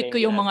 Inuulit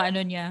ko yung mga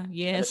niya.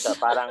 Yes.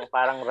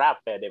 Parang rap,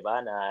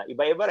 diba? Na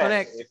iba-iba rin.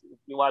 Correct. If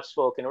you watch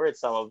spoken word,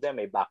 some of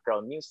them may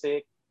background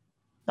music,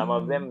 some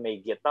of them may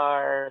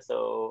guitar.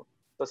 So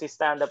si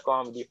stand-up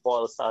comedy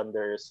falls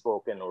under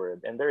spoken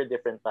word, and there are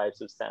different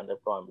types of stand-up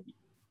comedy.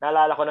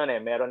 Naalala ko noon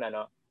meron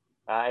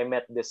I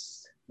met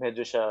this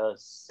medyo siya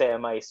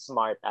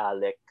semi-smart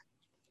Alec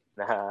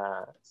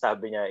na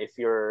sabi niya, if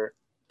your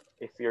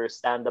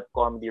stand-up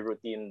comedy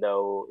routine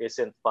daw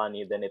isn't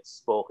funny, then it's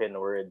spoken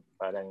word.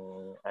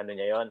 Parang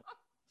niya yon.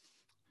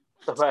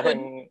 So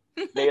parang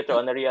later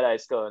on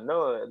na-realize ko,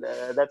 no,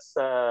 that's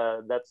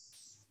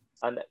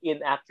an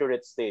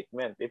inaccurate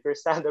statement. If your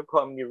stand-up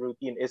comedy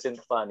routine isn't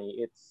funny,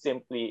 it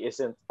simply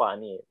isn't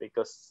funny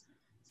because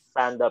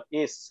stand-up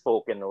is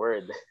spoken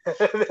word.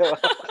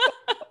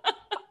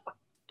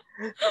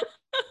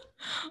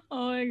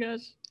 Oh my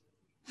gosh.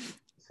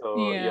 So,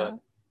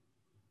 yun.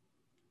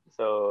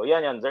 So,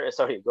 yan.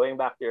 Sorry, going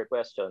back to your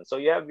question. So,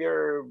 you have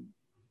your,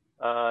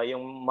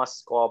 yung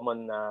mas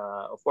common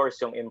na, of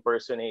course, yung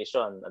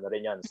impersonation.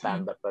 Rin yan,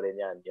 stand-up pa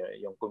rin yan.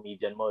 Yung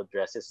comedian mo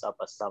dresses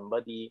up as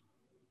somebody.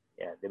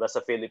 Yeah, di ba sa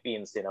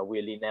Philippines, sina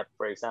Willie Nep,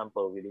 for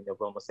example, Willie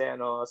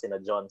Nepomuceno,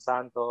 sina John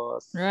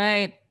Santos.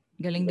 Right.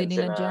 Galing din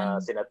nila dyan.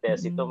 Sina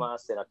Tessie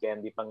Tomas, sina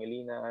Candy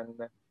Pangilinan,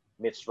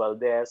 Mitch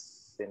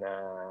Valdez,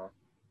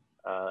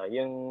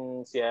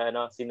 yung si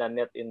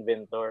Nanette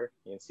Inventor,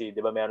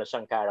 di ba meron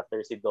siyang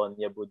character si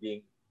Donya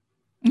Buding.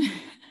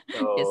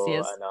 So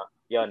yes.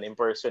 Yon,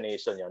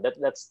 impersonation yon.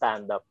 That's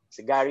stand up.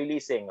 Si Gary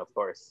Leasing, of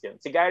course. Yun.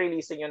 Si Gary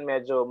Leasing yun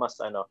medyo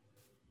mas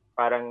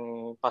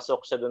parang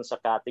pasok siya dun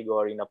sa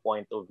category na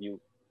point of view.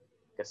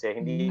 Kasi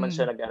hindi man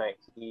siya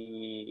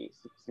he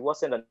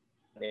wasn't an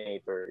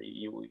animator.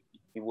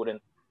 He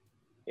wouldn't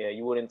yeah,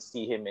 you wouldn't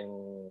see him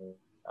in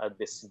a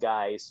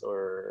disguise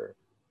or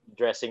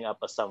dressing up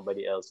as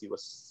somebody else. He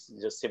was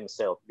just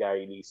himself,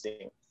 Gary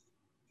Leasing.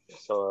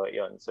 So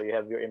yun. So you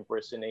have your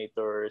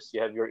impersonators,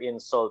 you have your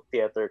insult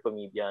theater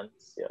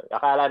comedians. Yun.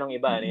 Akala nung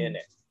iba ano yun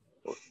Mm-mm. eh.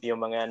 Yung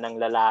mga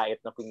nanglalait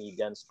na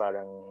comedians,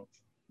 parang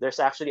there's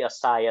actually a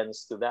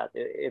science to that.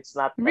 It's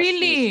not as easy.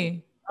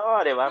 Really?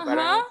 Oh, di ba?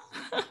 Parang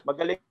Uh-huh.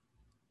 magaling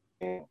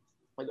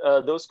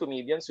those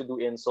comedians who do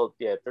insult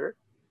theater.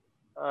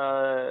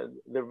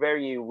 They're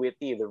very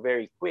witty, they're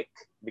very quick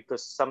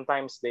because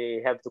sometimes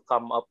they have to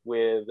come up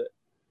with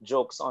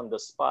jokes on the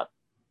spot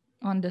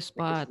On the because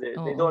spot.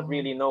 they don't Oo.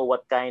 really know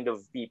what kind of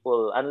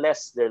people,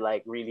 unless they're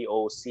like really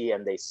OC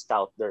and they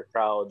scout their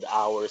crowd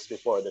hours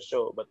before the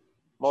show. But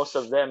most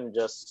of them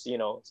just,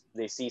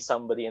 they see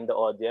somebody in the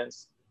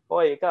audience.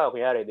 Hoy, ikaw,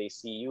 kunyari, they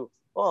see you.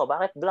 Oh,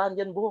 bakit blonde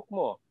yan buhok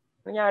mo?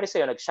 Nangyari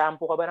sa'yo,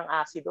 nag-shampoo ka ba ng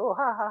acid? Oh,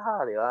 ha, ha, ha.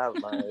 Di ba?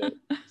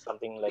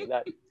 Something like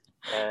that.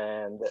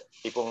 And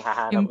tipong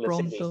hahanap, let's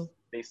say, Impromptu.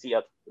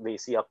 they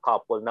see a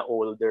couple na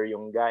older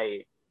yung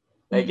guy.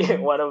 Like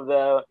Mm-mm. one of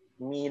the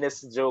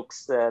meanest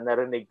jokes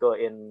narinig ko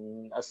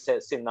in a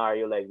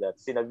scenario like that.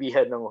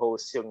 Sinabihan ng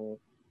host yung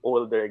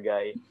older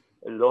guy,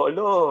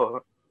 Lolo,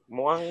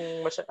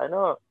 mukhang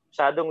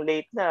masyadong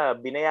late na.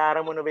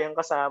 Binayaran mo na ba yung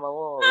kasama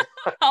mo?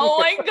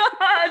 Oh my Di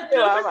God!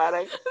 ba?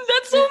 Parang,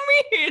 That's so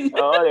mean!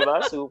 di ba?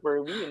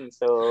 Super mean.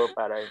 So,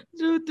 parang,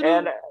 True,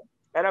 and, true.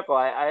 and ako,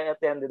 I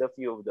attended a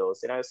few of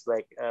those. And I was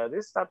like,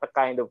 this is not the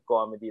kind of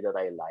comedy that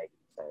I like.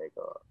 Sabi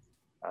ko,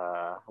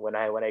 when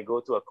I go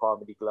to a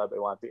comedy club, I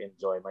want to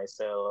enjoy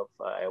myself.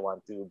 I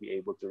want to be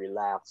able to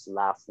relax,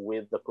 laugh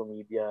with the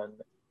comedian,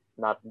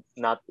 not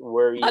Not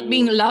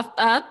being worry, laughed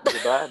at.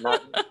 diba?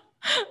 Not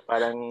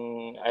parang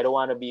I don't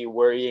want to be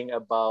worrying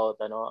about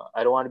I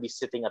don't want to be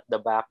sitting at the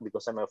back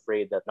because I'm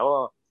afraid that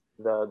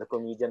the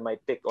comedian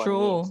might pick on me.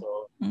 True.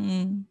 So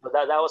Mm.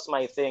 that was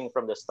my thing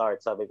from the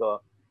start. Sabi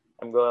ko,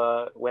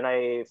 when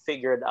I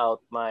figured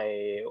out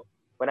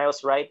when I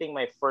was writing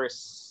my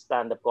first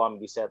stand-up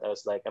comedy set, I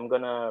was like, I'm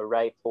gonna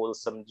write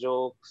wholesome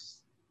jokes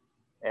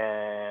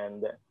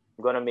and I'm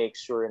gonna make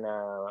sure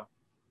na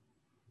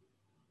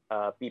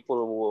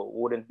people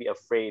wouldn't be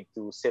afraid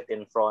to sit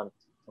in front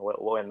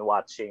when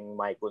watching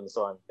Mike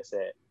Unson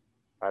kasi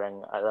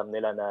parang alam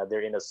nila na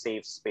they're in a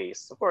safe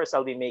space. Of course,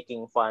 I'll be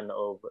making fun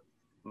of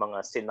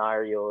mga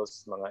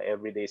scenarios, mga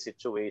everyday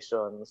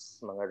situations,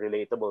 mga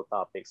relatable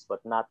topics, but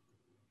not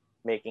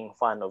making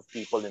fun of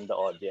people in the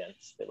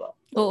audience, diba?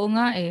 Oo So,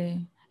 nga eh.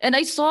 And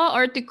I saw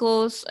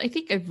articles, I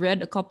think I've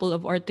read a couple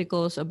of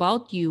articles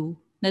about you.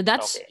 Na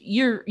that's okay.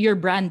 your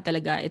brand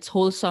talaga. It's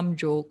wholesome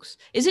jokes.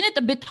 Isn't it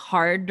a bit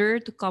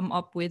harder to come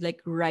up with like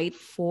right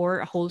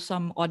for a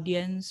wholesome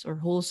audience or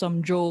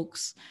wholesome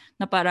jokes?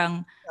 Na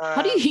parang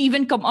how do you Um,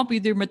 even come up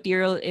with your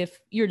material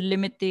if you're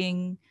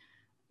limiting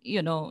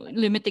it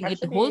to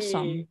Actually,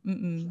 wholesome?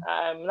 Mm-mm.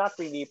 I'm not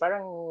really.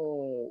 Parang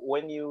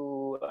when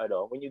you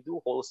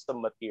do wholesome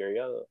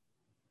material,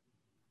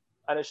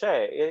 ano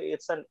siya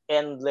it's an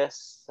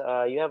endless.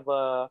 You have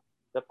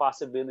the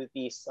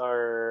possibilities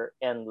are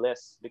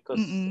endless because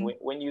Mm-mm.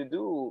 when you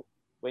do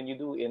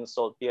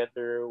insult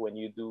theater, when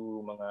you do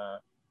mga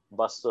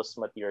bastos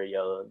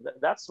material,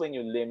 that's when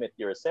you limit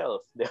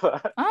yourself, di ba?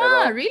 Ah,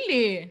 Pero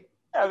really?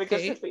 yeah,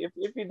 because Okay.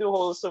 if you do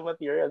wholesome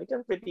material, you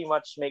can pretty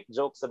much make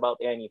jokes about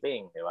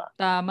anything, di ba?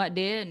 Tama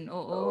din. So,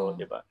 Oo.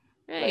 di ba?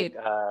 Like,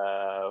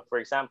 Right. for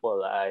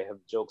example, I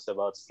have jokes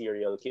about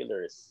serial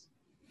killers.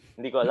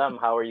 Hindi ko alam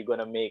how are you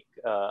gonna make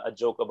a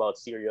joke about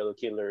serial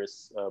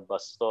killers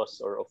bastos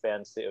or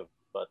offensive.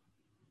 But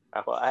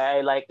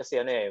I like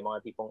kasi mga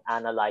tipong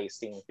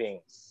analyzing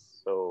things.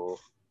 So,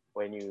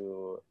 when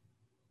you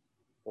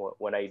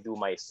when I do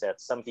my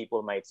sets, some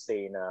people might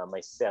say na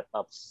my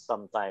setups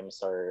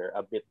sometimes are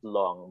a bit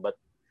long, but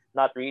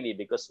not really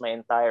because my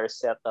entire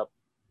setup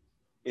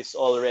is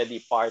already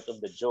part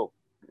of the joke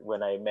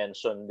when I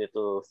mention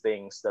little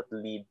things that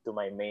lead to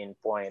my main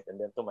point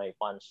and then to my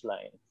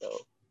punchline.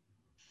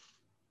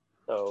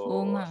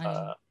 Oo nga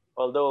eh.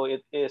 Although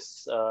it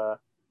is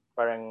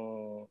parang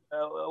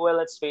well,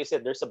 let's face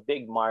it, there's a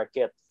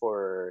market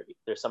for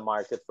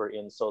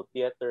insult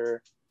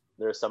theater,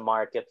 there's a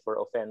market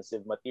for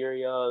offensive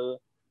material.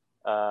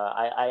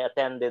 I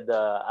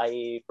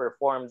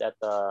performed at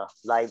a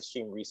live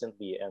stream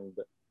recently, and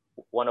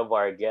one of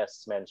our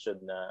guests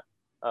mentioned na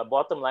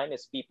bottom line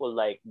is people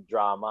like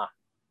drama.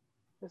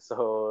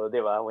 So,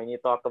 di ba, when you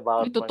talk Uy,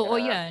 about totoo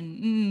mga yan.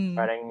 Mm.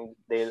 parang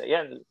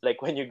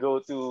like when you go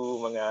to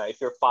if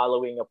you're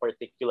following a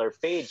particular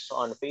page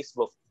on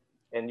Facebook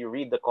and you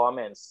read the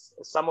comments,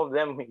 some of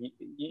them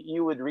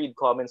you would read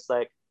comments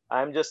like,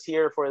 I'm just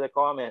here for the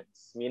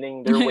comments,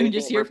 meaning I'm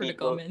just here for the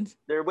comments.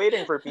 they're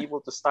waiting for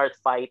people to start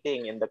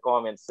fighting in the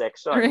comment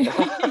section. Right.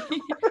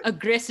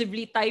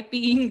 Aggressively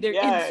typing their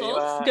Yeah,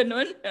 insults.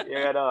 Ganon.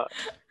 yung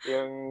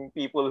yung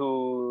people who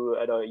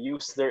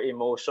use their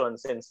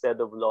emotions instead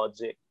of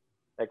logic.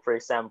 Like for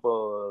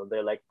example,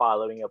 they're like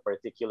following a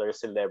particular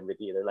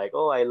celebrity. They're like,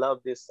 "Oh, I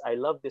love this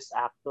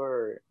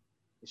actor.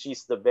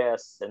 She's the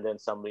best." And then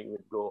somebody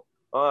would go,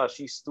 oh,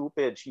 she's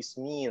stupid, she's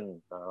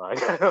mean.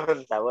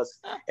 Tapos,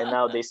 and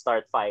now they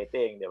start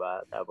fighting, di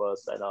ba?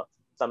 Tapos,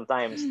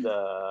 sometimes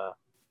the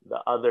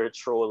other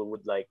troll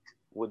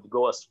would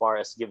go as far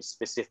as give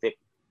specific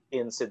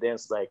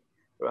incidents like,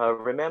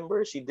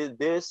 remember she did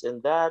this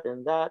and that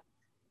and that.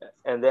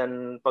 And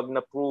then pag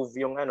na-prove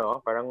yung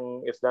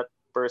parang if that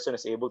person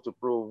is able to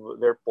prove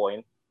their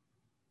point,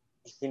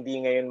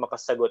 hindi ngayon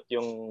makasagot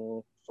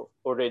yung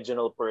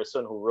original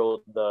person who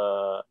wrote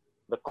the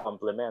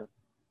compliment.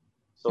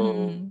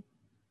 So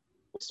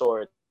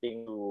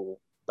sorting to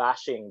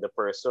bashing the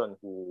person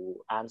who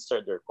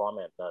answered their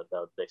comment.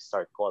 They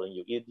start calling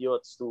you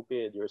idiot,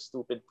 stupid, you're a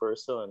stupid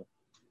person.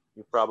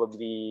 You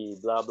probably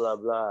blah blah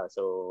blah.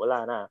 So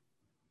wala na.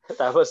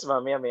 Tapos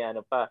mamaya may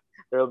pa.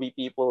 There will be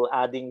people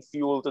adding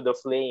fuel to the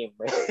flame.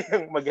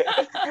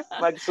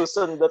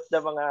 Magsusundot na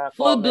mga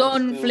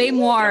full-blown flame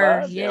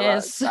war. Diba?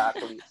 Yes.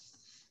 Exactly.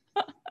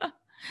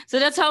 So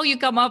that's how you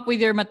come up with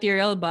your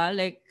material ba?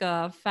 Like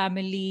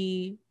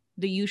family,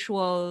 the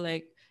usual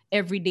like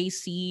everyday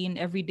scene,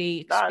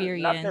 everyday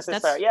experience. Not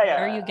necessarily. Yeah.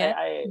 Where you get.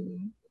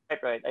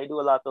 Right. I do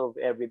a lot of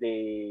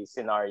everyday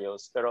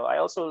scenarios. Pero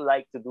I also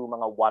like to do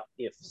mga what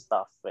if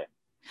stuff.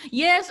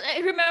 Yes,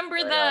 I remember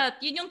that.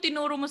 Yun yung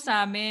tinuro mo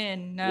sa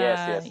amin.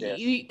 Yes.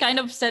 You kind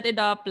of set it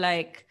up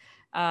like,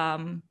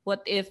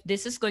 what if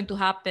this is going to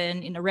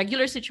happen in a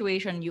regular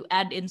situation? You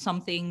add in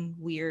something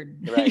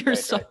weird. Right.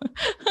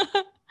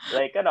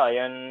 Like,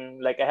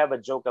 like I have a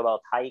joke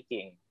about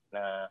hiking.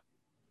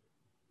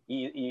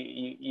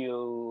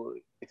 You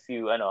if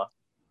you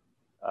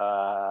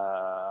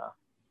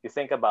you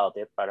think about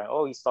it, parang,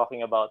 oh, he's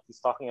talking about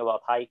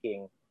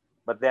hiking.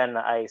 But then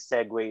I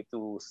segue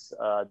to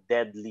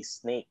deadly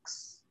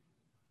snakes.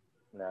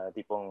 Na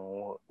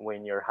tipong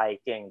when you're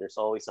hiking, there's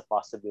always a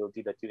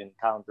possibility that you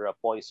encounter a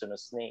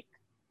poisonous snake.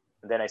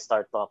 And then I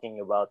start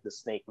talking about the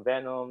snake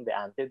venom, the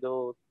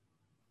antidote,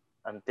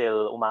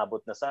 until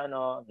umabot na sa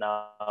now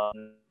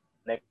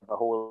next the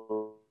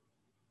whole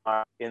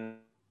in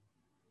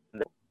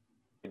the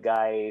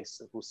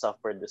guys who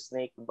suffered the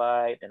snake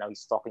bite, and now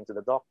he's talking to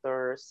the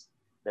doctors.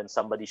 Then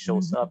somebody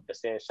shows up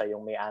kasi siya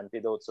yung may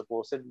antidote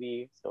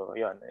supposedly. So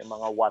yun, yung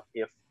mga what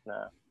if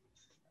na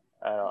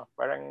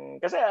parang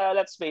kasi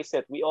let's face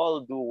it, we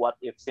all do what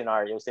if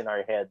scenarios in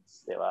our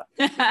heads, di ba?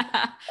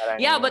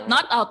 Yeah, but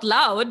not out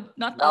loud.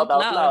 Not out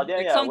loud.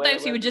 Yeah, like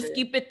sometimes you would just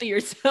keep it to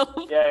yourself.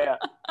 Yeah.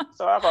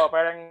 So ako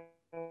parang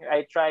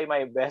I try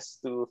my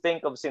best to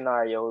think of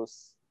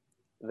scenarios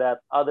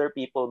that other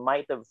people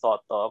might have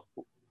thought of,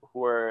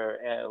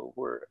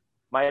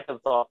 might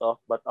have thought of,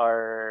 but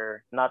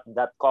are not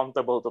that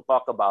comfortable to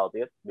talk about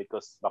it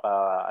because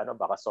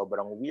baka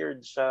sobrang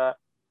weird siya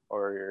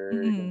or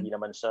hindi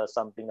naman siya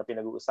something na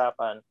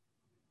pinag-uusapan.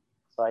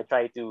 So I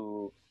try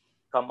to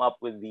come up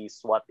with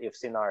these what if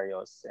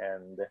scenarios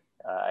and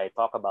I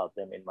talk about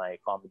them in my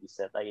comedy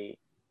set. I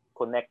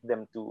connect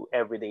them to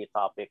everyday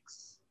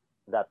topics.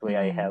 That way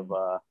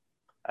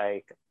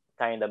I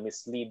kind of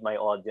mislead my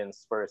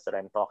audience first that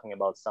I'm talking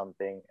about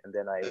something, and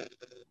then I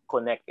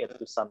connect it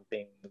to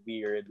something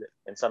weird,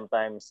 and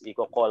sometimes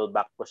i-call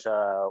back ko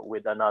siya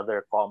with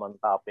another common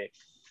topic.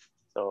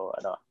 So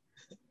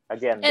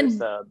again, and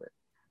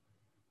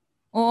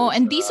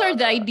these are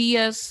the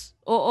ideas.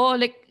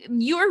 Like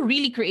you're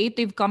really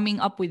creative coming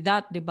up with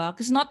that, diba?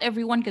 Because not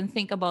everyone can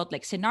think about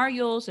like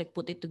scenarios, like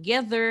put it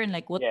together and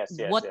like what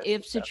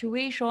if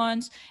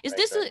situations. Is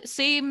this the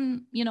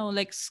same,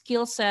 like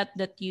skill set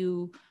that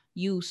you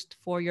used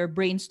for your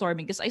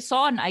brainstorming? Because I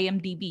saw on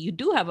IMDb you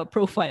do have a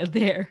profile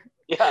there.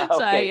 Yeah, okay.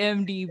 So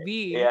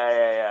IMDb.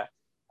 Yeah.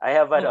 I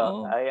have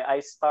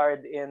I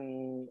starred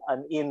in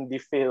an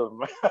indie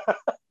film.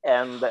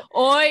 And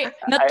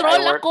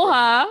na-troll ako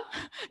ha.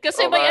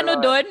 Kasi may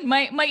doon,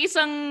 may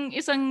isang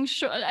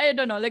show, I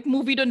don't know, like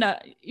movie doon na,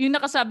 yung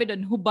nakasabi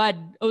doon, hubad.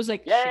 I was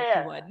like,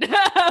 shit, hubad.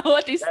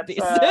 What is this?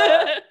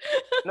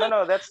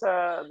 No, that's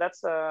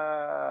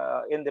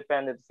a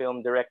independent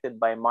film directed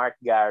by Mark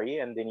Gary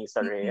and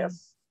Denisa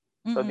Reyes.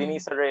 So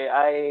Denisa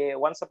Reyes,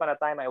 once upon a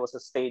time, I was a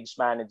stage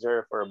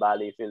manager for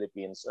Ballet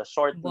Philippines, a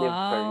short-lived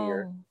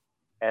career.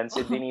 And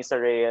si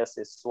Denisa Reyes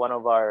is one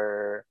of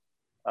our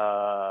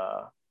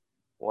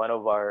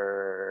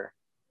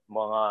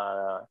mga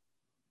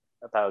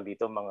tawag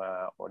dito,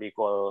 mga what do you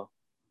call,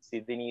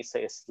 si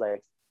Denisa is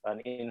like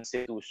an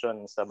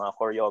institution sa mga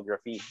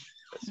choreography.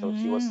 So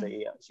she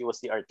was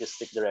the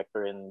artistic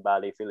director in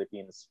Ballet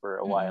Philippines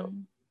for a while.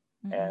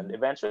 And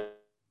eventually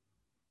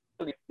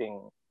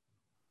yun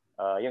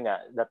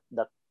nga,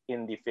 that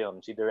indie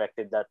film, she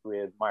directed that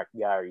with Mark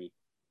Gary.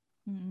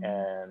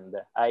 And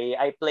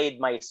I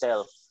played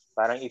myself.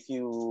 Parang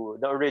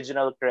the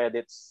original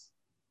credits,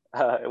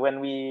 when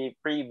we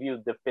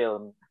previewed the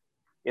film,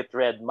 it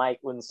read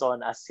Mike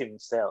Unson as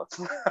himself.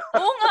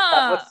 Oo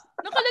nga!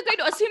 Nakalagay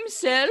doon as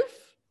himself?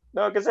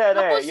 No, kasi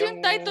tapos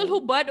yung title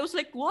hubad, I was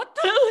like, what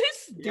the hell is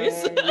this?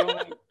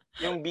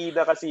 yung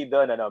bida kasi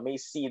doon, may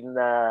scene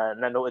na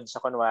nanood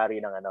siya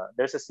kunwari ng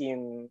there's a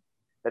scene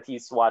that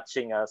he's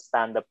watching a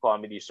stand-up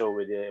comedy show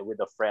with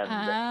a friend.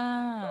 So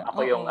Ah, ako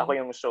oo.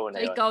 yung show So na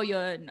yun. ikaw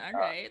yun. Uh,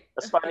 Alright.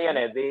 Tapos paano yan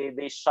Okay.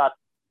 they shot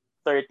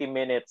 30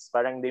 minutes.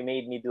 Parang they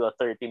made me do a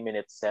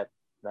 30-minute set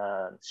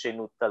na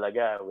shoot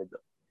talaga with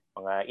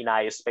mga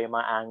inayos pa yung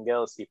mga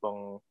angles.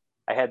 Tipong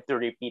I had to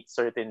repeat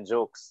certain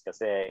jokes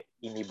kasi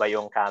iniba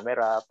yung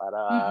camera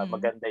para Mm-mm.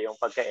 maganda yung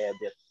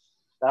pagka-edit.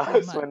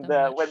 Tapos Tama,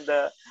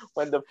 tama.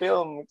 when the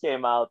film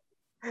came out,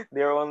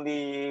 they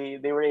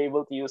were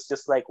able to use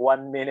just like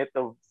 1 minute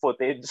of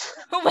footage.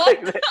 What?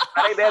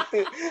 Parang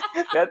they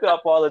had to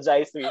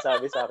apologize to me.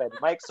 Sabi sa akin,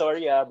 Mike,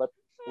 sorry but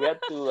we had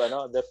to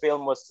the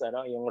film was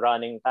yung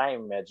running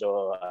time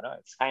medyo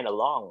it's kind of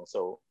long,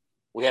 so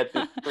we had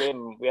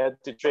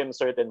to trim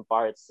certain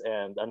parts,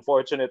 and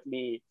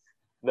unfortunately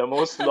the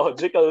most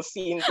logical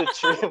scene to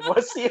trim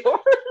was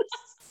yours.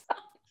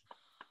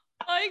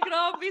 Ay,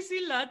 grabe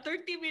sila.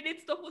 30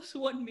 minutes tapos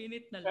 1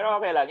 minute na lang. Pero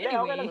okay lang. Hindi,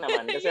 okay Anyway. lang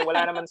naman kasi wala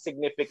Yeah. naman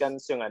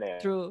significance yung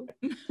True.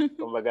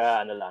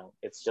 kumbaga lang.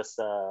 It's just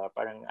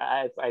parang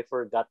I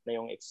forgot na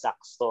yung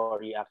exact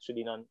story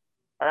actually nun.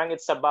 Parang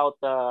it's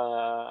about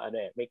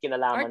may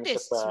kinalaman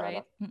siya sa Artists,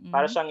 right?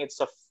 para Mm-mm. siyang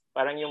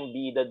parang yung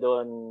bida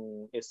doon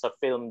is a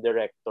film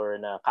director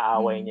na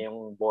kaaway Mm-hmm. niya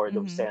yung board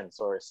of Mm-hmm.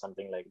 censors,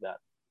 something like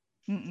that.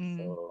 Mm-mm.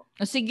 So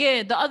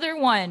Sige, the other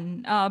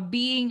one,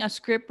 being a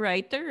script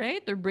writer, right?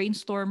 Or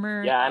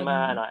brainstormer yeah, on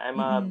I'm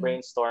a mm-mm.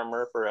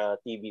 brainstormer for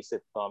a TV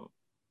sitcom.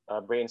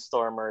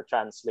 Brainstormer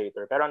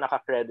translator. Pero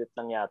naka-credit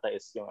lang yata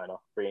is yung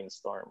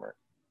brainstormer.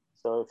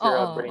 So if you're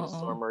a Oo, oo.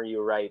 brainstormer,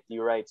 you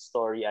write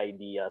story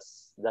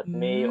ideas that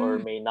may or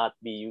Mm. may not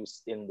be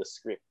used in the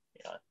script.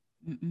 Yeah.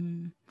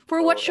 Mm-mm. For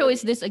what So show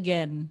is this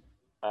again?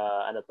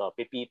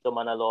 Pipito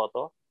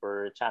Manaloto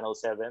for Channel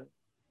 7.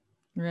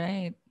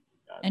 Right.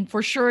 Yan. And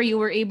for sure you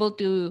were able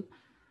to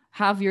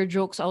have your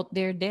jokes out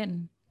there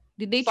then.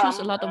 Did they choose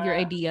a Some lot of your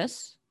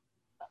ideas?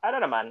 ano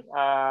naman,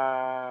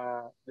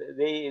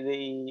 they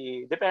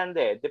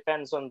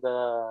depends on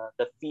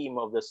the theme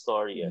of the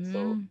story.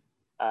 So Mm.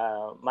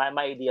 my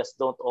ideas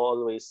don't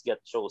always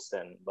get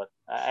chosen, but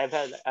I've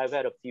had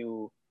a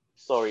few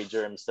story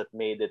germs that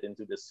made it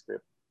into the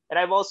script, and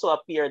I've also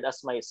appeared as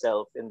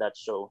myself in that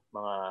show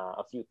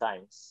a few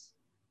times.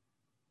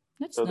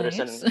 That's So nice.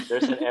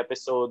 there's an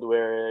episode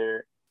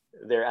where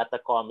they're at a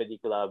comedy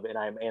club, and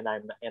I'm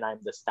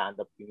the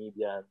stand-up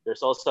comedian.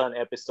 There's also an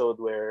episode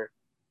where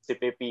si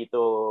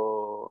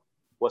Pepito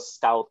was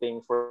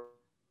scouting for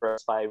a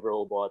spy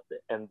robot,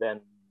 and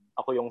then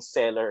ako yung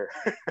seller.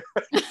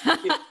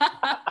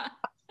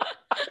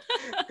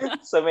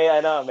 So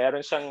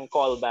meron siyang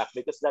callback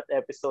because that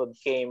episode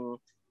came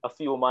a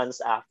few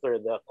months after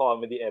the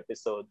comedy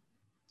episode.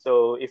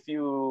 So if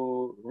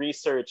you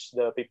research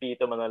the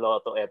Pepito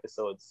Manaloto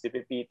episodes, si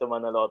Pepito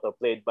Manaloto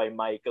played by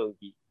Michael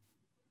V,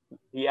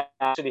 he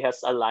actually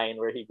has a line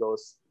where he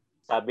goes,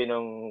 sabi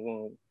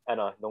nung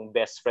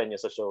best friend niya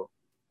sa show,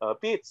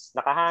 Pits,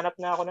 nakahanap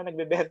na ako na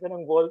nagbebenta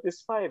ng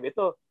Voltis 5.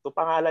 Ito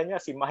pangalan niya,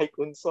 si Mike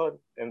Unson.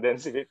 And then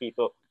si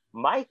Pepito,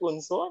 Mike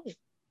Unson?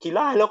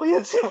 Kilala ko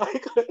yan si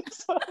Mike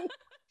Unson.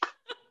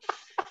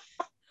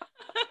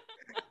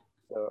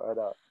 So,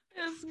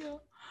 Let's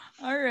go.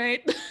 All right.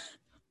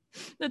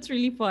 That's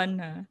really fun,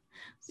 ha?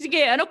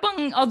 Sige, ano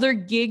pang other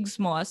gigs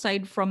mo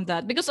aside from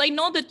that? Because I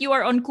know that you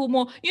are on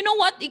Kumu. You know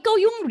what? Ikaw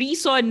yung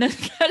reason na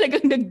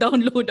talagang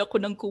nag-download ako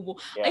ng Kumu.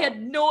 yeah. I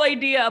had no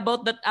idea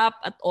about that app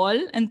at all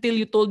until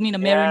you told me na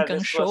meron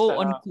kang This was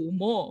show on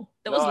Kumu.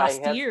 That was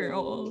last year.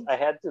 I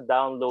had to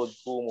download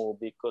Kumu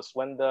because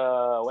when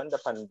the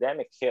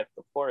pandemic hit,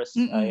 of course,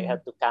 I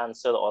had to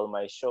cancel all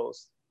my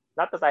shows.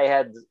 Not that I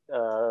had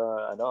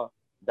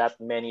that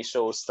many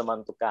shows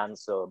naman to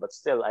cancel, but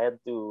still I had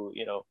to,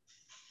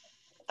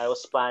 I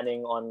was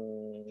planning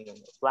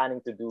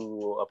to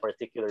do a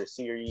particular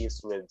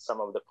series with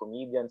some of the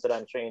comedians that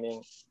I'm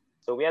training.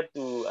 So we had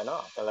to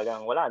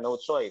talagang wala, no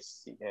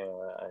choice.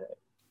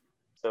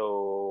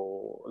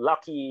 So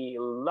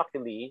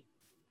luckily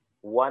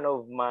one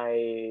of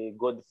my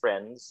good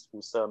friends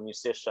who's a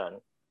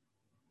musician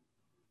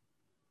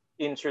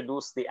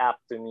introduced the app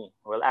to me.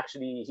 Well,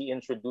 actually he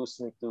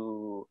introduced me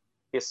to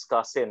his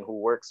cousin who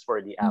works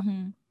for the app.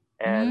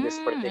 And this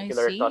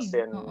particular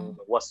cousin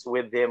was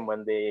with him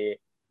when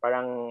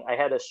I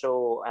had a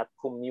show at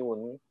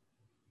Commune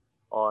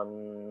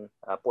on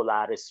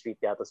Polaris Street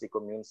yata si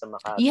Commune sa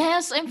Makati.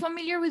 Yes, I'm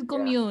familiar with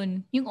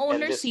Commune. Yung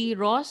owner si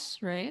Ross,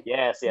 right?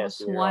 Yes, Ross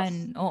si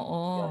Juan. Ross.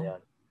 Oo. Yeah.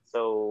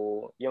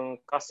 So, yung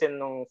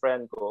cousin ng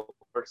friend ko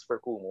works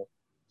for Kumu.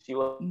 She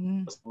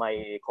was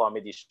my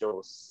comedy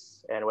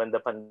shows. And when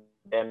the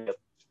pandemic,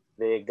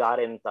 they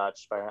got in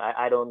touch.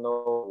 I don't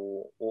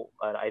know.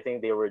 I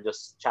think they were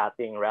just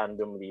chatting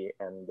randomly,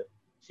 and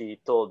she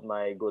told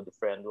my good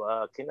friend,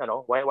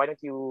 why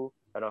don't you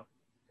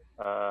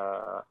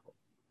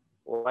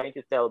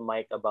tell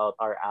Mike about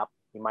our app?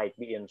 He might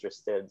be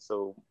interested.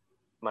 So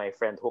my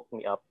friend hooked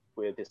me up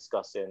with his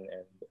cousin,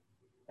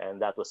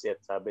 and that was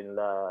it. Sabi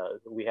nila,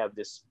 we have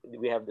this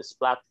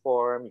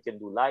platform. You can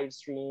do live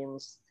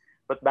streams,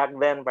 But back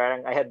then,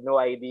 parang I had no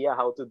idea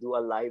how to do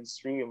a live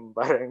stream.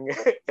 Parang,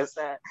 because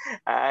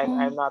I'm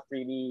Oh. not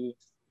really,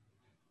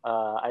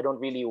 I don't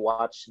really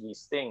watch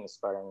these things.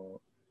 Parang,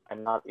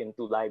 I'm not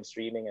into live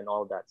streaming and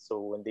all that.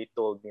 So when they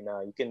told me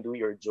na you can do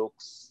your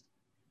jokes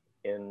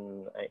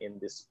in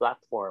this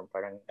platform,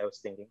 parang I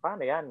was thinking,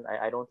 paano yan?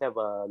 I don't have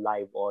a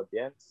live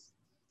audience.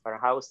 Parang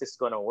how is this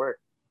gonna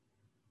work?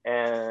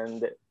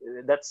 And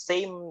that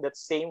same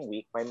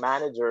week, my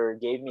manager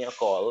gave me a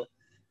call,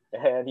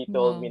 and he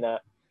told me Wow.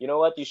 na, you know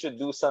what, you should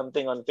do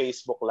something on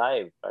Facebook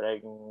Live.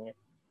 Parang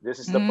this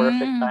is the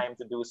perfect Mm. time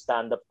to do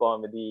stand-up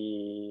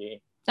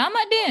comedy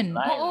Tama din.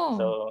 online.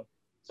 Oo.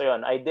 So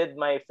yun, I did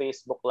my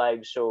Facebook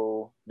Live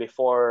show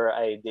before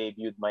I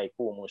debuted my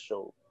Kumu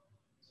show.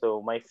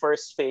 So my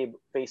first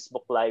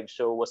Facebook Live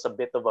show was a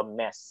bit of a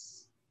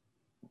mess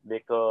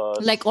Like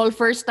because all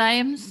first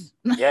times?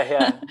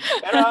 yeah.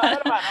 Pero ano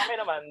naman, okay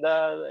naman.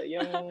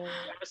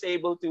 I was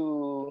able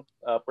to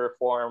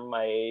perform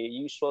my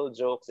usual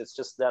jokes. It's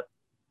just that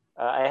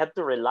I had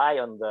to rely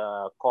on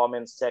the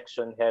comment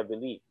section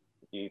heavily.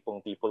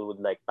 Tipong people would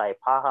like type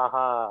ha ha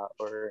ha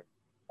or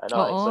ano.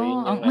 Oo, So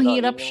ang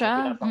mahirap yun yung siya.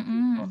 pinapakita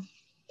ko.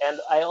 And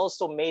I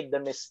also made the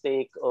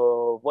mistake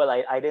of, well,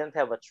 I didn't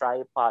have a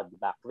tripod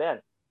back then.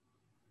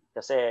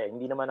 Kasi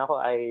hindi naman ako,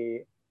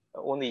 I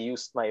only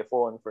used my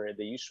phone for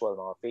the usual,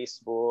 mga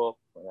Facebook,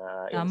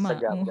 Tama.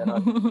 Instagram,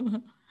 ganon.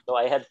 So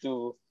I had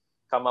to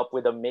come up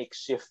with a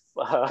makeshift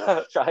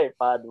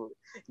tripod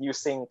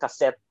using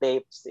cassette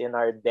tapes in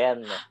our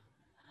den.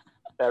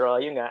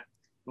 Pero yun nga,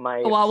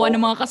 my Kawawa ng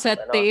phone, mga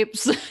cassette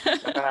tapes.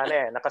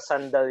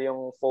 nakasandal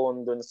yung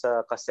phone dun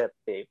sa cassette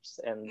tapes.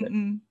 And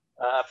Mm-mm.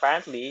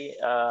 apparently,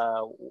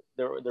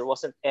 there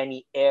wasn't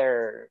any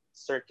air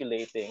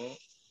circulating.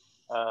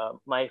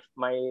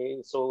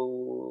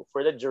 So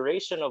for the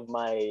duration of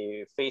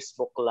my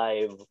Facebook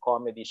Live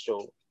comedy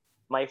show,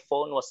 my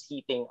phone was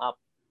heating up.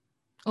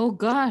 Oh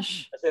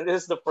gosh. And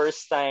this is the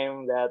first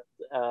time that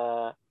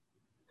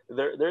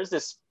there's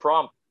this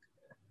prompt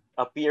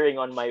appearing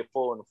on my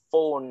phone.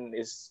 Phone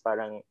is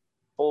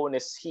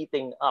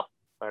heating up.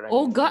 Parang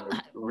Oh god.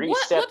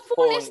 reset What phone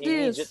phone is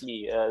this?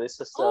 immediately. This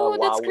is Oh,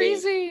 that's Huawei.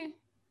 crazy.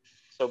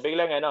 So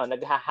biglang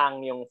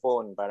naghahang yung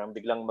phone. Parang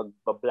biglang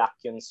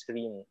magba-black yung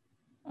screen.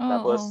 Oo.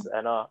 Tapos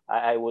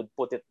I would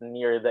put it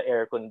near the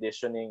air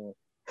conditioning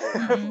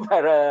Mm-mm.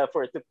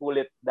 for to cool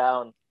it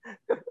down.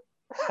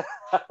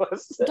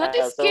 That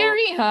is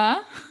scary,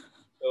 ha?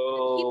 So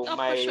Heat up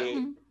pa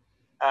siya.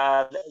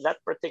 my that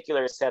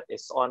particular set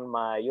is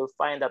you'll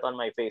find that on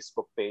my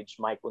Facebook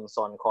page, Mike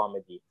Unson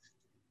Comedy.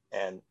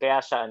 And kaya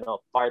siya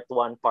part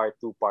 1,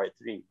 part 2, part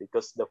 3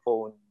 because the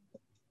phone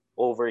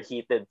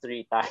overheated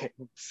 3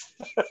 times.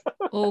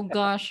 Oh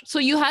gosh. So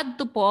you had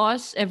to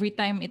pause every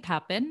time it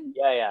happened?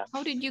 Yeah.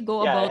 How did you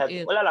go Yeah, about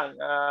it? wala lang,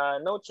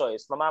 no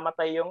choice.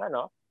 Mamamatay yung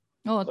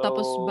Oh, So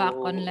tapos back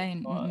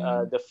online.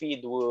 the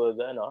feed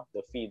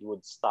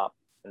would stop,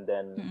 and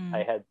then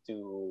I had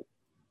to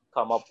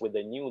come up with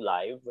a new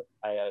live.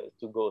 I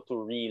to go to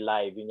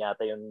re-live. Yun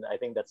yata yun, I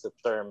think that's the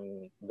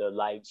term the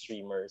live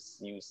streamers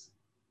use.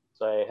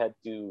 So I had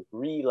to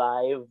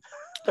re-live.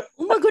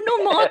 Oh my god,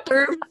 no mga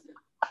terms.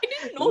 I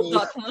didn't know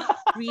that.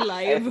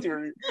 Re-live.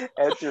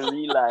 I had to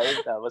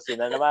re-live. Tapos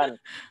yun na naman.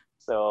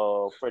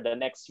 So for the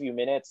next few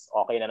minutes,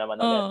 okay na naman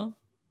ulit.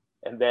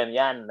 And then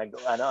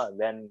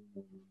then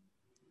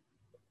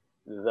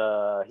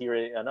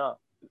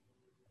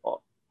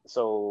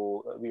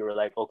so we were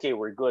like, okay,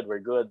 we're good.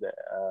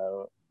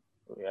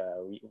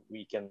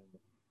 We can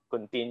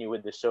continue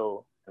with the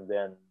show. And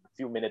then a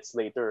few minutes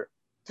later,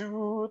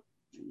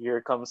 here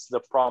comes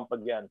the prompt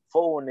again.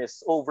 Phone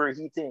is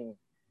overheating.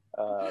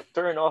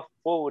 Turn off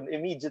phone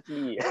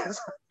immediately.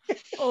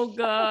 Oh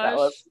gosh. That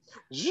was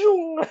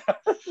zoom.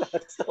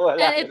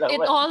 And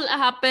it all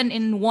happened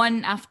in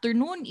one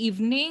afternoon,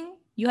 evening.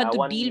 You had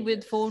to deal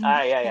with phone.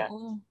 Yeah.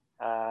 Oo.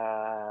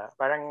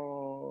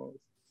 Parang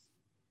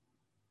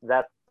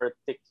that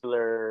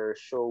particular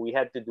show, we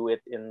had to do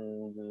it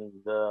in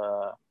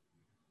the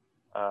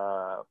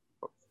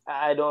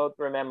I don't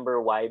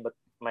remember why, but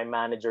my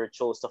manager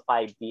chose a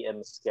 5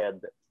 p.m.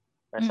 sched.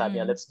 Sabi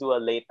niya, let's do a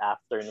late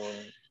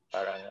afternoon.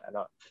 Parang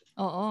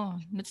Oo.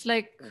 It's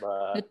like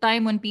the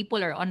time when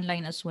people are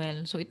online as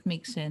well, so it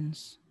makes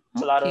sense.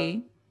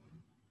 Okay.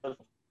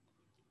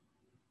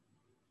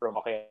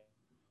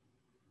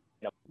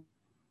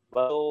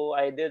 So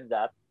I did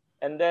that.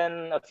 And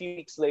then a few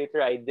weeks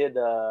later, I did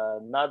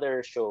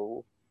another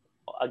show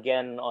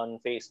again on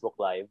Facebook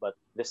Live, but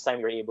this time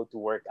we were able to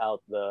work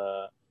out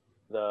the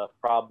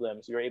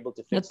problems. We were able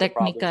to fix the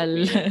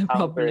technical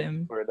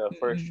problem for the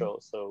first show.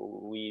 So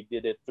we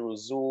did it through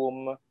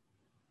Zoom.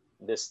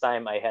 This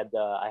time I had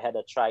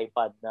a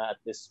tripod at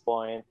this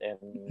point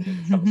and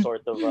some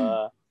sort of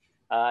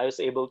I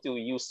was able to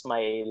use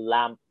my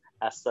lamp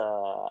as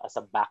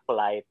a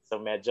backlight.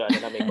 So medyo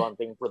may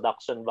konting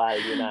production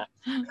value na.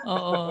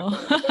 Oo.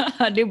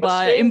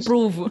 Diba?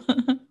 Improve.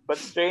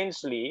 But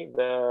strangely,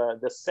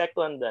 the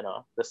second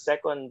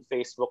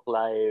Facebook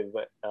Live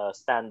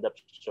stand-up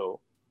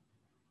show,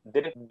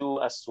 didn't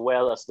do as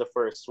well as the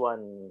first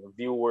one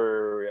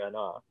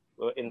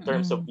in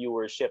terms of Mm-mm.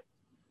 viewership.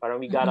 Parang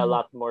we got a Mm-mm.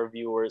 lot more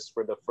viewers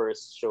for the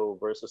first show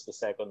versus the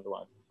second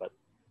one, but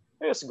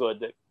it was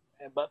good.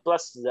 But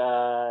plus,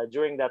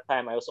 during that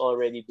time, I was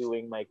already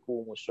doing my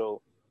Kumu show.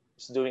 I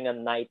was doing a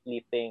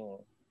nightly thing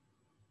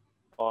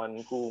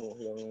on Kumu,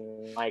 yung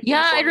Mike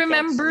Yeah, I Unson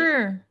Can't Sleep.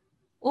 remember.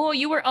 Oh,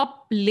 you were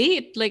up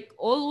late, like Yeah,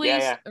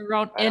 always yeah.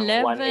 around Parang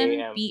 1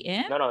 a.m. 11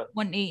 p.m., No, no,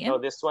 1 no.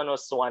 a.m. This one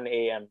was 1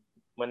 a.m.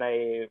 when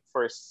I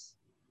first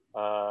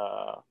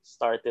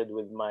started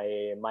with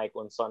my Mike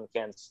Unson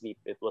Can't Sleep.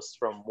 It was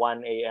from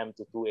 1 a.m.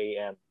 to 2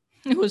 a.m.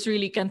 It was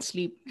really can't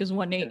sleep because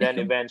 1 And then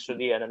a.m.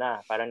 eventually,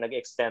 parang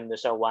nag-extend na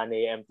siya 1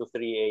 a.m. to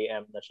 3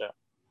 a.m. na siya.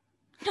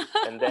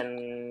 And then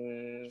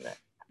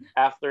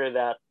after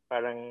that,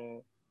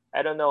 parang,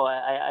 I don't know,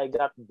 I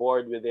got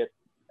bored with it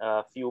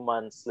a few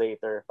months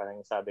later.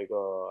 Parang sabi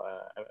ko,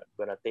 I'm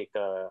gonna take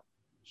a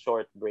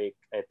short break.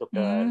 Mm.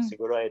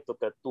 I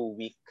took a 2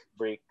 week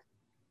break.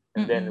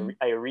 And then Mm-mm.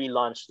 I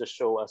relaunched the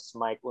show as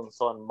Mike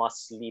Unson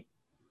Must Sleep.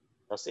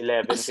 Tapos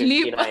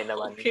Sleep. 11:59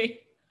 naman. Okay.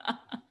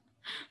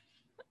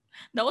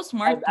 That was I've,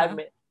 smart, I've, huh?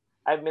 ma-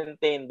 I've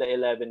maintained the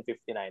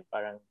 11:59.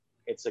 Parang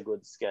it's a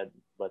good schedule.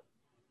 But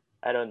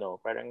I don't know.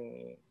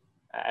 Parang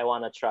I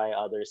want to try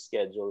other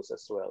schedules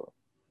as well.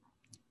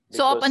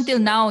 So up Because until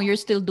now, you're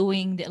still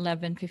doing the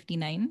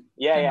 11:59?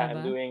 yeah, Tama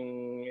I'm ba? doing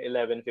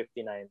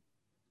 11:59.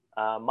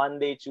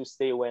 Monday,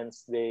 Tuesday,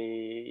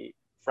 Wednesday,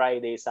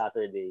 Friday,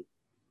 Saturday.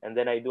 And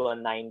then I do a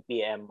 9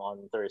 p.m.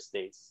 on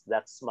Thursdays.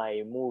 That's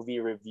my movie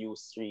review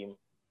stream.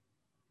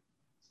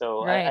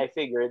 So I Right.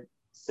 figured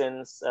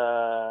since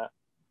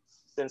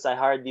I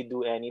hardly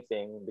do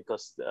anything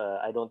because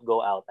I don't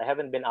go out. I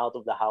haven't been out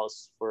of the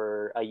house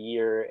for a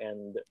year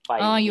and five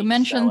Oh, you weeks now,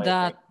 mentioned I think.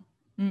 that.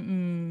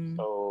 Mm-mm.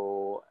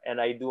 So,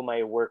 and I do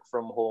my work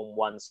from home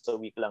once a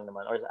week lang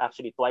naman, or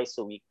actually twice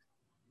a week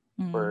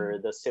for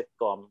Mm. the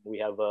sitcom.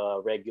 We have a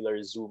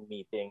regular Zoom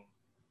meeting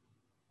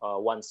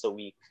once a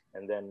week,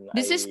 and then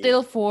This is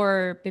still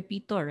for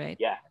Pepito, right?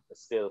 yeah,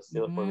 still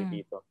for Mm.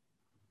 Vivito.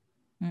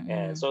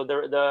 And Mm-mm. so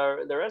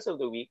the rest of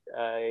the week,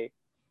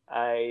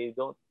 I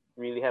don't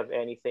really have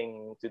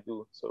anything to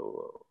do.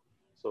 So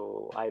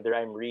either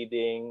I'm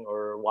reading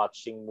or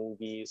watching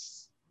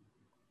movies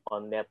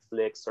on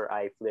Netflix or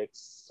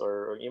iFlix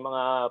or yung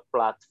mga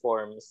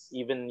platforms,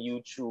 even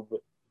YouTube.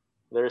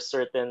 There's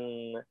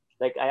certain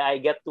like I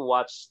get to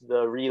watch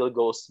the real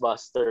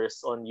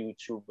Ghostbusters on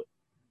YouTube.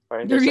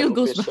 Or The real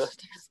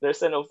Ghostbusters.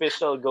 there's an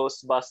official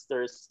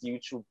Ghostbusters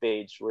YouTube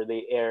page where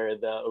they air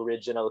the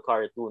original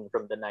cartoon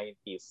from the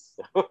 90s.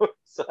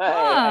 So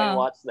I Ah,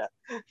 watched that.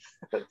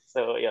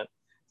 So yeah.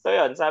 So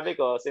yun, sabi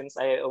ko, since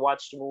I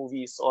watch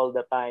movies all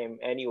the time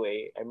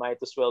anyway, I might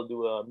as well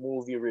do a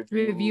movie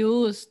review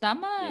reviews.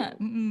 Tama.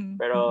 stream. Mm-mm.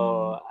 Pero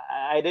Mm-mm.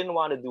 I didn't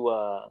want to do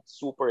a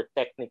super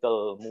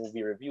technical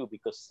movie review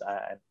because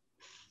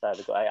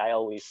sabi ko, I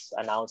always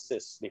announce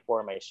this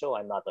before my show.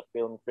 I'm not a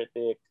film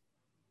critic.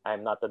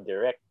 I'm not a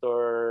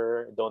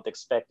director. Don't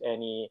expect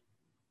any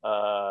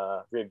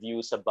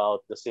reviews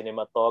about the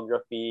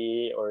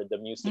cinematography or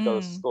the musical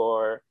Mm.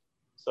 score.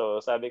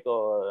 So sabi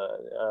ko,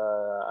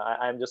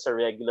 I'm just a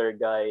regular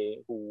guy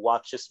who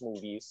watches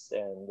movies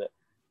and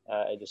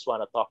I just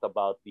want to talk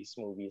about these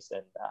movies.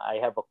 And I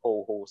have a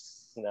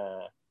co-host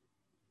na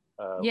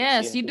who's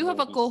Yes, you into do have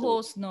a movies too.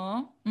 co-host,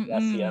 no? Yeah,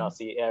 Mm-mm.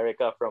 si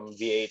Erica from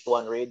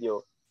V81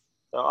 Radio.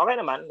 So okay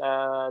naman,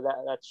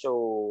 that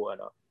show,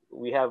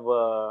 we have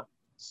a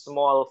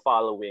small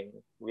following.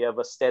 We have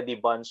a steady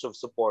bunch of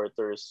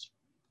supporters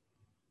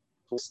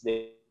who's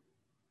they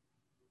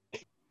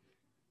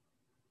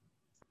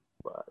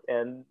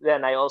and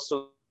then I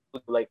also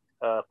do like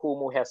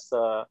Kumu has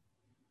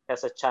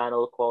a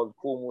channel called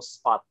Kumu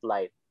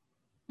Spotlight.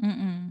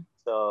 Mm-mm.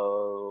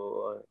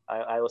 So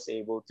I was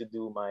able to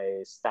do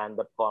my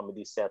stand-up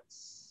comedy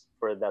sets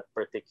for that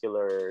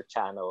particular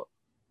channel.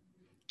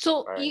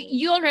 So Parang,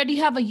 you already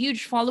have a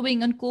huge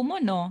following on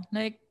Kumu, no?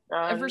 Like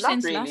ever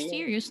not since last really.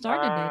 year you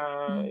started it.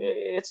 Mm.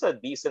 It's a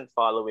decent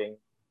following.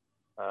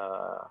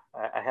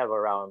 I have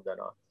around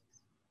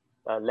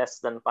less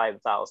than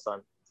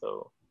 5,000.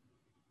 So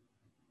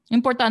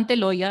Importante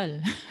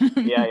loyal.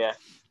 yeah, yeah.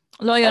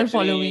 Loyal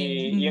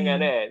following. Actually, yung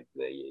Mm-mm.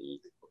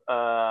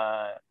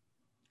 uh,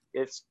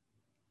 it's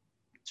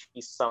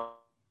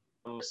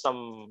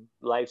some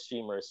live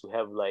streamers who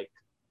have like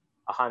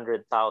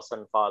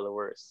 100,000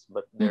 followers,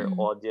 but their Mm-mm.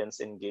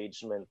 audience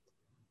engagement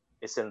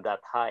isn't that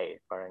high.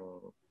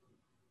 Parang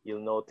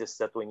you'll notice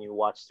that when you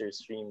watch their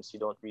streams, you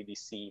don't really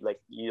see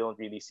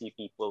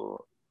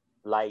people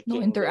No liking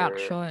their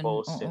interaction.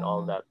 posts and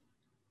all Oo. that.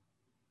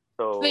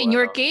 So So in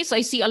your case,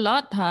 I see a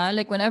lot, ha?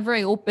 Like whenever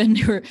I open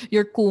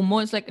your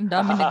Kumu, it's like ang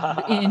daming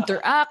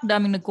nag-interact,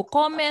 daming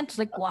nagko-comment. It's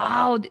like,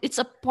 wow, it's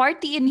a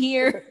party in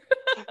here.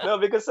 no,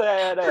 because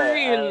For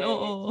real,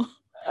 oo.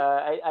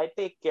 I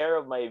take care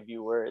of my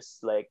viewers.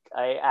 Like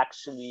I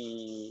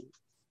actually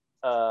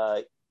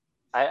uh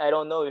I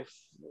don't know if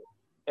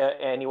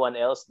anyone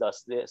else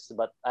does this,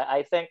 but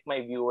I thank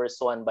my viewers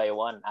one by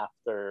one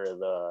after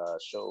the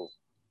show.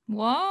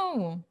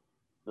 Wow.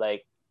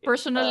 Like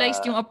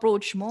Personalized yung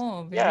approach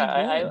mo. Very Yeah,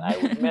 good. I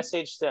would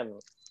message them.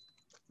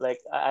 Like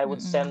I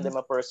would send Mm-mm. them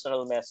a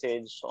personal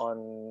message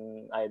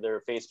on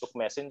either Facebook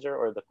Messenger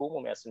or the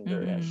Kumu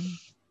Messenger, and Mm-mm.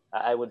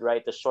 I would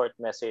write a short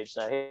message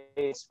na,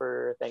 hey,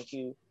 thank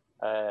you.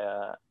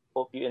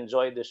 Hope you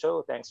enjoyed the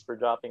show. Thanks for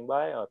dropping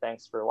by. Oh,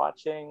 thanks for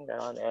watching.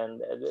 And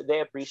they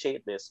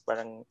appreciate this.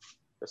 Parang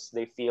because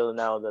they feel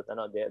now that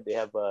they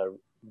have a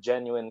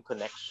genuine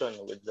connection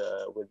with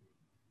the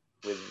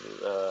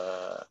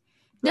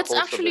That's host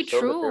of the actually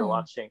show that they're true.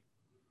 watching.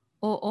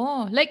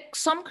 Oh, like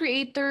some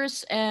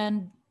creators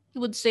and you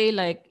would say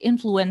like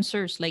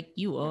influencers like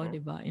you, Mhm.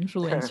 diba?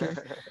 Influencer.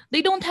 They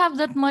don't have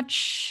that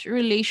much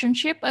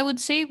relationship, I would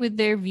say, with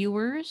their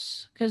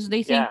viewers because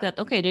they think Yeah, that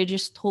okay, they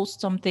just host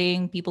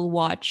something, people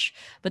watch,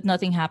 but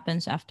nothing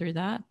happens after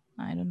that.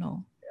 I don't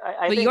know.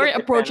 I But think your it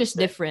approach is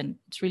depends. different.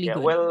 It's really Yeah,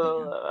 good.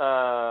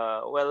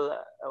 Yeah.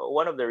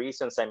 one of the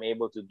reasons I'm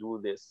able to do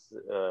this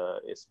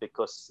is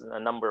because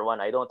number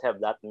one, I don't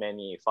have that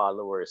many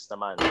followers,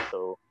 naman.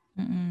 So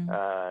Mm-mm.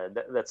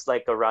 that's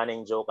like a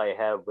running joke I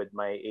have with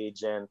my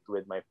agent,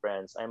 with my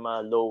friends. I'm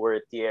a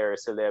lower tier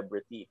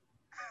celebrity.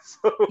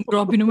 So,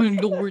 Grabe naman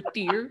yung lower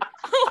tier.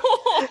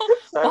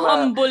 so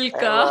Pa-humble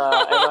ka.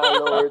 I'm a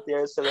lower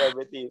tier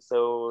celebrity.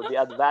 So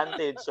the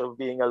advantage of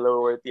being a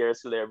lower tier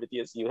celebrity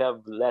is you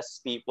have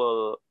less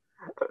people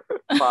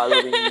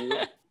following you,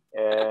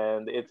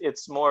 and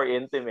it's more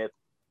intimate.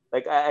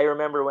 Like I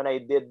remember when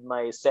I did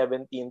my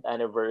 17th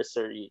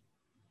anniversary,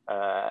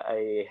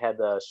 I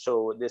had a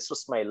show. This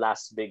was my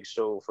last big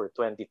show for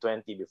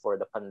 2020 before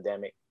the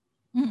pandemic.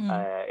 Mm-mm.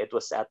 It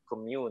was at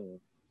Commune,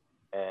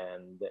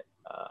 and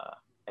uh,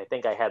 I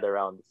think I had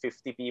around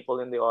 50 people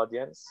in the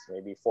audience,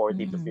 maybe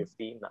 40 to Mm-mm.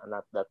 50,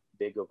 not that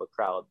big of a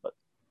crowd, but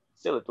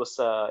still it was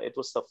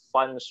a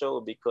fun show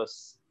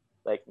because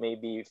like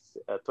maybe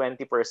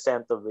 20%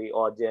 of the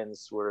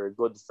audience were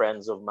good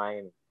friends of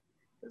mine.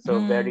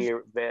 So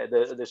Mm.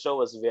 the show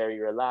was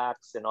very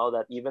relaxed and all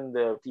that. Even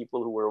the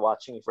people who were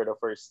watching for the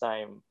first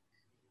time,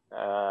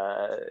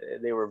 uh,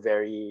 they were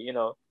very,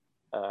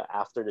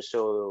 after the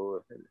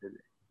show,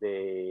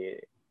 they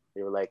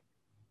they were like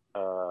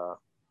uh,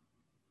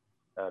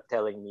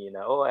 telling me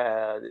na, oh,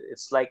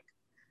 it's like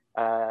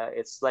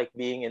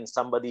being in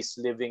somebody's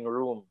living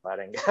room,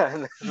 parang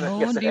ganun. Oh,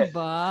 Kasi di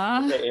ba?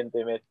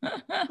 intimate.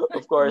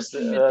 Of course,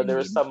 Intimate there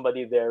was indeed.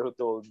 somebody there who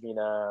told me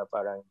na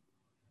parang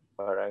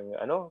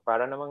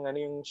para namang ano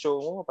yung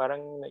show mo, parang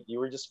you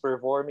were just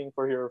performing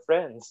for your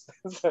friends.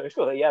 Sabi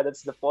ko, yeah,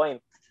 that's the point.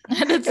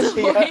 That's the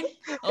Kasi nga, point.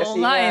 Oo kasi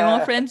nga eh, mga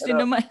nga, friends din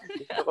ano, naman.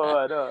 gusto ko,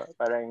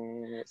 parang,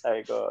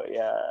 sabi ko,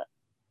 yeah,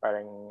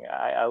 parang,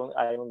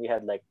 I only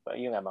had like,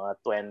 yung nga, mga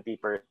 20%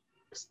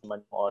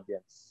 man yung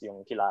audience,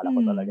 yung kilala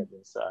ko talaga Hmm.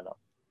 dun sa,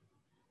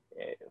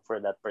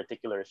 for that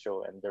particular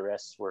show. And the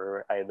rest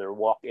were either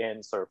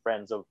walk-ins or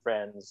friends of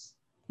friends,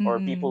 or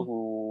people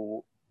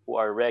Mm-mm. who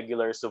are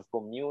regulars of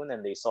Commune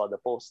and they saw the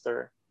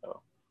poster.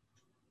 So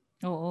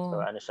Oo.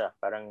 ano siya,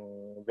 parang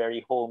very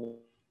homey.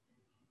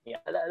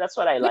 That's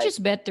what I Which like. is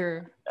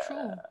better. True.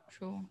 Uh,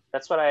 True.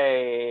 that's what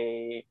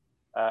I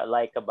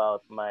like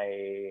about my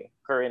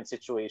current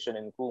situation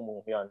in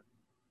Kumu. Yon.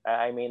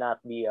 I may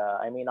not be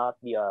a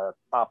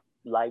top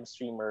live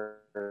streamer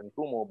in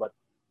Kumu, but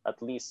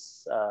at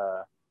least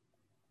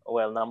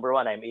well, number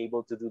one, I'm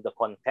able to do the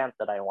content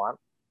that I want.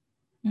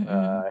 Mm-mm.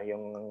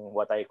 Yung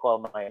what I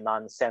call my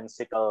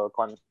nonsensical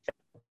content,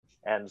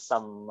 and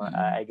Mm-mm.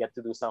 I get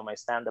to do some of my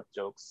stand-up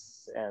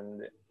jokes,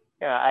 and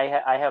yeah,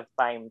 I have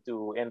time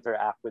to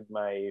interact with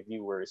my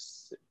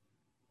viewers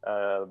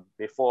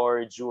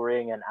before,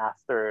 during, and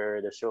after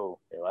the show.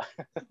 Diba?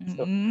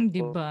 So, Mm-mm,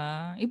 'di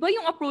ba? Iba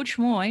yung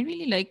approach mo. I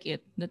really like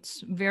it.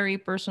 That's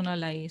very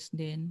personalized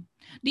din.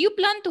 Do you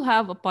plan to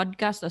have a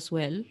podcast as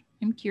well?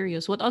 I'm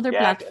curious. What other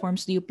yeah,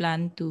 platforms do you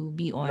plan to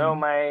be no, on?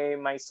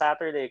 my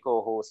Saturday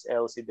co-host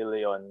Elsie De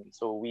Leon.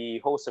 So we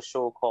host a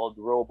show called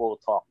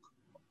Robo Talk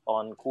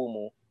on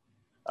Kumu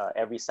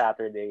every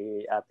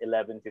Saturday at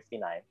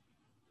 11:59,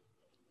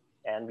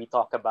 and we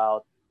talk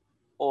about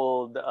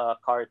old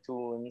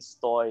cartoons,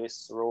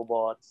 toys,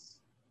 robots,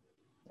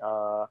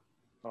 uh,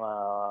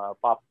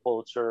 pop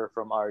culture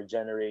from our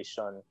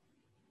generation.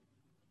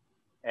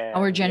 Our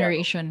And yeah,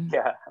 generation.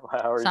 yeah,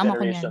 our Sama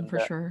ko niyan generation, for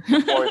sure.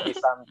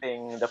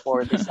 the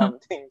 40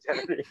 something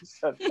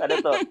generation. Ano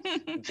to?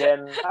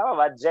 Tama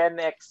ba?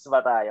 Gen X ba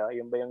tayo?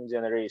 Yung ba yung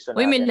generation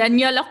Uy, natin?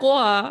 millennial ako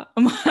ah.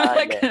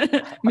 Hindi.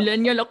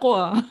 Millennial ako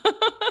ah.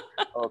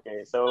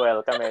 Okay, so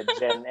well, kami,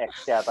 Gen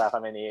X yata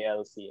kami ni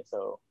LC.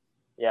 So,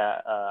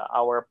 yeah,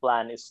 our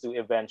plan is to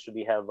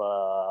eventually have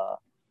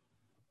a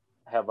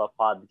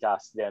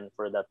podcast then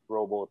for that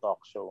Robo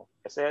Talk show.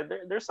 Kasi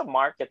there's a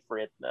market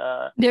for it.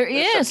 There There's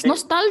a is. big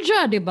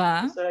Nostalgia, di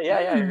ba?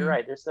 yeah, you're Mm.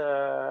 right. There's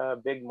a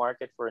big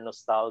market for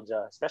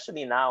nostalgia,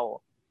 especially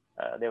now.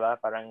 'Di ba?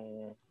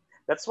 Parang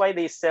that's why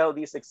they sell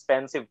these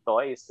expensive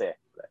toys, eh.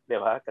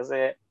 'Di ba?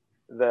 Kasi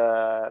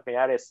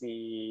kaya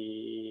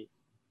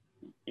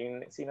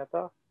yung sino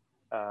to?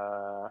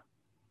 Uh,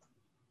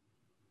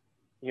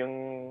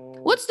 Yung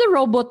What's the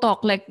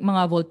Robotalk? Like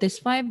mga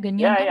Voltes 5,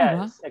 ganyan,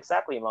 tama ba?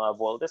 exactly. Mga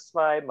Voltes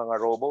 5, mga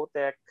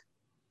Robotech.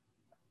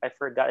 I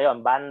forgot.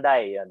 Yun,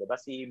 Bandai. Yan, diba?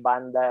 Si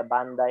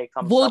Bandai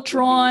comes up with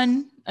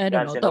Voltron. these. I don't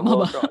Yan, know, sila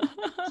tama ba? Voltron.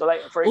 So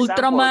like,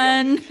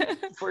 Ultraman.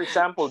 for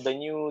example, the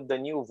new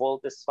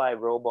Voltes 5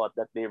 robot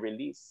that they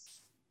release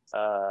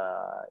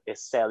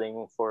is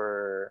selling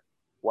for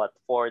what,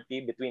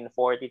 between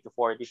 40 to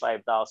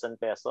 45,000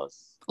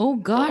 pesos. Oh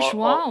So gosh,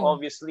 wow.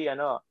 obviously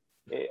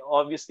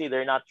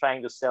they're not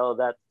trying to sell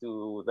that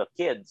to the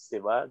kids,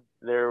 diba?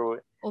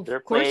 Of They're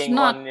course playing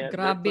not. on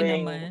Grabe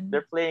naman.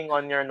 they're playing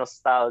on your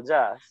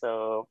nostalgia.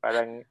 So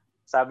parang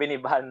sabi ni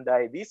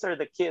Bandai, these are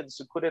the kids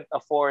who couldn't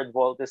afford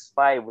Voltes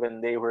 5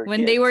 when they were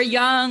When kids. they were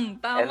young.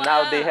 Tama, and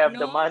now they have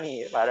the no?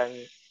 money. Parang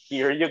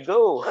here you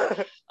go.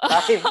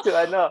 time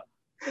to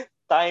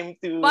time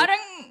to Parang,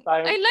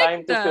 I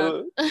like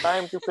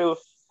time to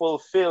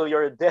fulfill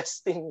your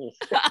destiny.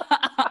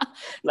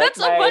 That's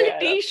a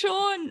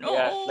validation.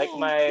 Yeah, Oo.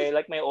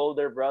 like my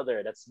older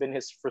brother. That's been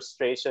his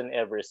frustration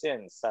ever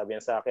since. Sabi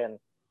niya sa akin,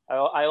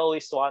 I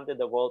always wanted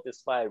the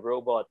Voltes 5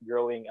 robot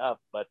growing up,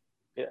 but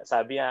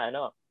sabi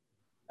niya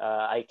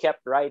I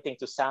kept writing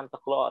to Santa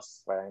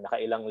Claus. Parang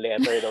nakailang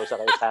letter daw siya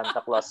kay Santa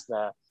Claus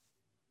na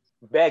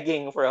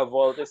begging for a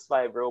Voltes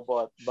 5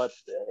 robot, but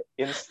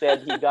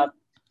instead he got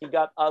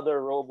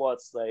other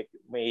robots. Like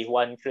may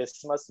one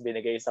Christmas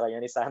binigay sa kanya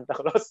ni Santa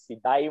Claus si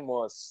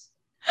Dimos.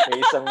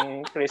 May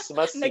isang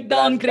Christmas si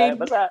Nag-downgrade.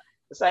 Basta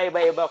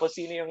iba-iba kung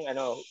sino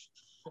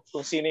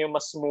yung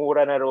mas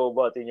mura na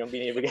robot, yun yung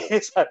binibigay ni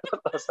Santa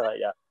Claus sa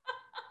kanya.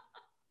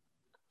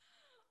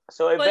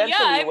 So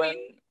eventually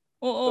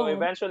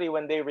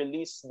when they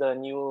released the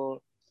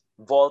new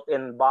Vault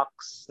in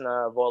Box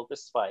na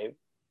Voltes 5,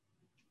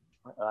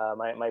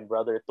 my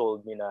brother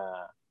told me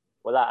na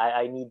wala,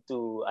 I need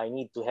to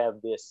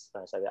have this.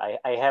 Sabi,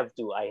 I have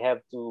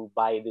to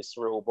buy this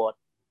robot.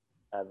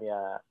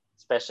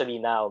 Especially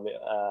now,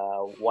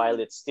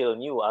 while it's still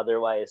new.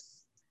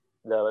 Otherwise,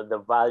 the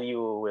value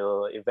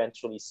will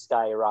eventually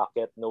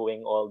skyrocket,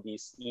 knowing all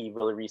these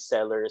evil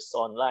resellers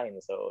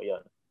online. So yun.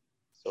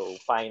 So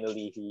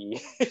finally, he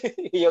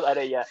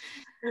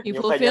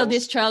fulfilled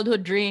his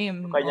childhood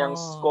dream. Kanyang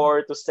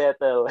score to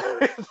settle.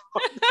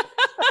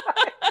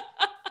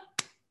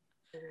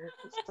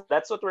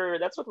 That's what we're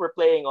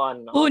playing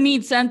on. Who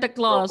needs Santa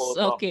Claus?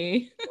 Robotalk.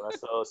 Okay.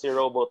 So si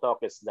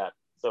Robotalk is that.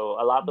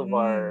 So a lot of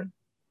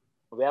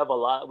we have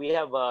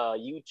a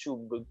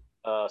YouTube.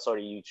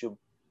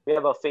 We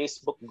have a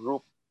Facebook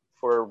group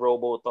for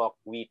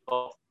Robotalk. We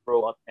talk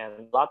robot,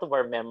 and a lot of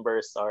our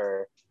members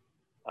are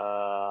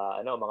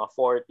mga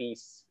 40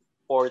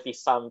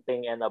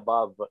 something and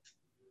above.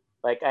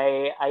 Like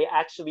I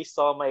actually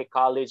saw my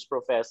college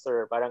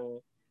professor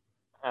parang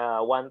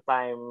one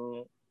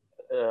time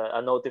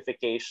a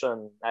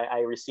notification. I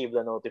received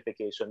a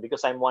notification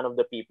because I'm one of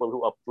the people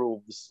who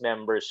approves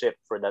membership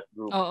for that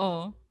group.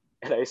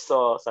 And I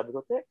saw, sabi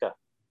ko, teka,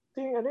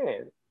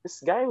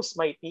 this guy was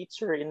my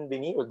teacher in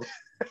Benilde.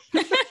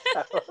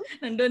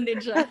 Nandun din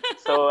siya.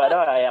 So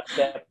I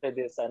accepted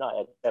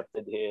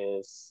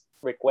his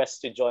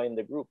request to join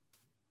the group.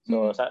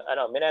 So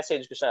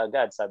minessage ko siya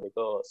agad. Sabi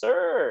ko,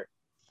 sir,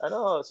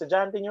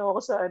 sudyante niyo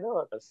ako sa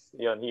Tapos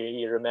yun,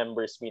 he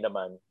remembers me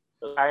naman.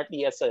 So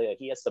apparently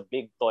he has a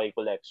big toy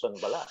collection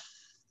pala.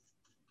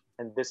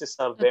 And this is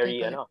a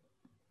very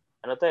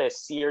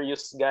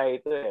serious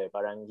guy to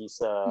Parang he's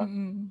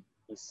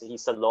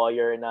a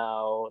lawyer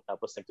now,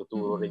 tapos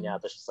nagtuturo rin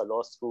yata siya sa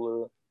law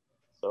school.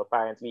 So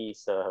apparently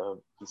he's a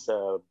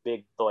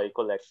big toy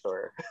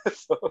collector.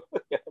 So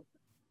yeah.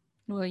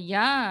 Well,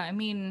 yeah, I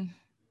mean,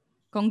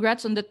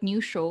 congrats on that new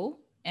show,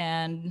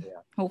 and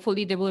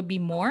hopefully there will be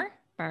more.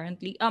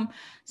 Apparently,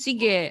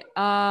 sige,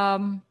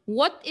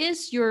 what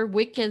is your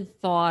wicked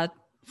thought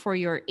for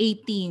your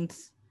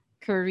 18th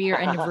career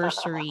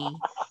anniversary?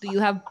 Do you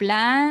have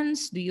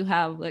plans? Do you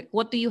have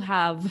what do you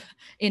have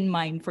in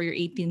mind for your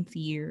 18th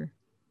year?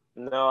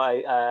 No,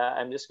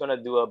 I'm just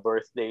gonna do a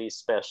birthday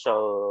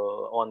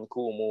special on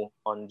Kumu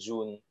on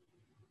June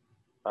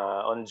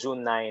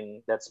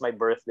 9. That's my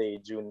birthday,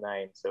 June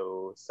 9.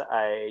 So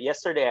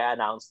yesterday I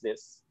announced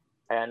this.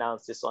 I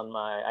announced it on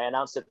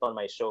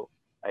my show.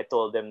 I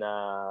told them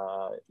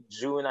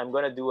June I'm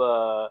gonna do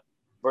a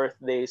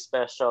birthday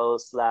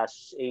special /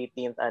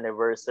 18th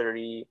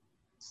anniversary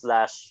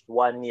 /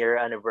 1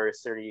 year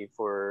anniversary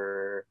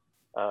for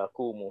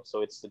Kumu.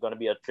 So it's gonna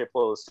be a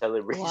triple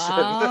celebration.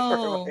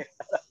 Wow.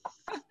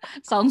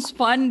 Sounds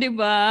fun,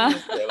 diba?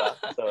 Diba?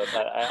 So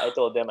I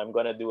told them I'm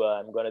gonna do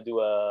a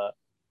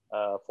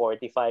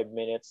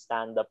 45-minute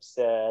stand-up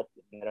set,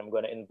 and then I'm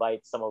gonna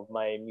invite some of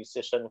my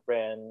musician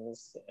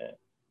friends.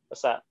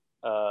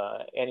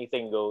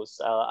 Anything goes.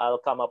 I'll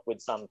come up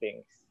with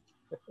something.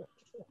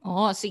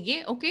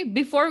 Sige. Okay.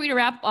 Before we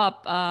wrap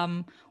up,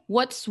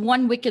 what's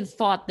one wicked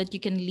thought that you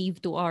can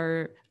leave to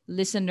our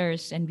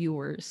listeners and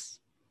viewers?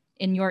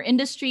 In your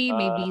industry,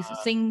 maybe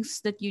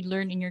things that you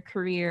learn in your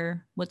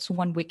career. What's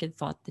one wicked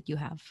thought that you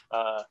have?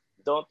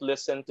 Don't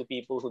listen to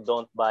people who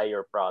don't buy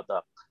your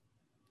product.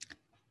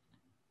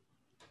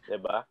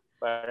 Diba?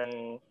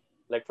 Parang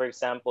like for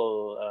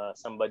example,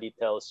 somebody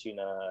tells you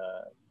na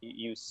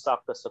you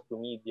suck as a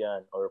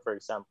comedian, or for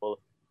example,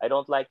 I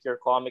don't like your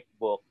comic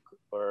book,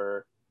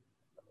 or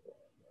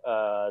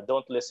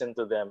don't listen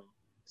to them,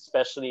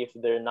 especially if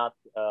they're not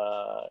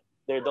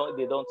they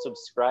don't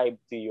subscribe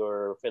to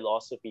your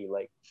philosophy.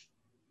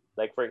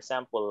 Like for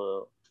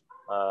example,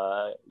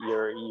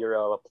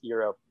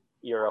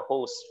 you're a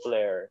host,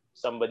 Flair.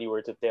 Somebody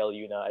were to tell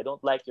you na I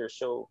don't like your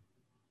show,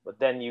 but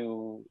then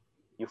you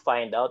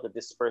find out that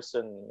this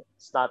person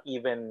is not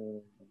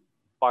even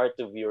part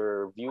of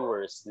your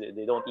viewers.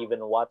 They don't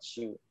even watch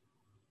you,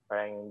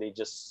 right? They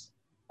just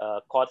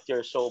caught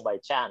your show by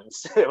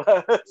chance.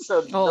 So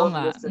Oo don't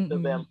nga. listen to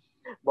them.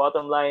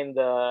 Bottom line,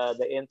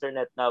 the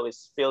internet now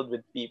is filled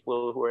with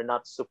people who are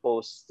not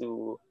supposed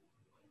to,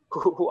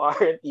 who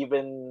aren't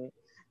even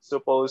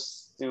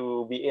supposed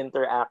to be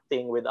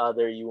interacting with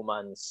other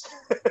humans.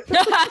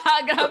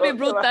 Grabe, So, diba?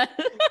 brutal.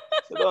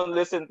 So don't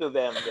listen to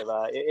them,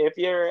 diba? If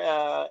you're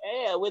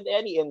with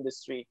any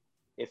industry,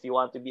 if you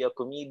want to be a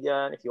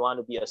comedian, if you want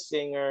to be a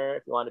singer,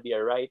 if you want to be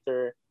a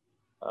writer,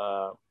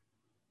 uh,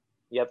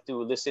 you have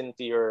to listen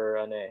to your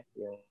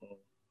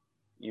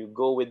you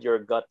go with your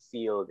gut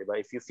feel, diba?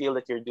 If you feel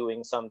that you're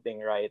doing something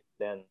right,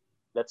 then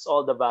that's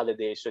all the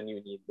validation you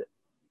need.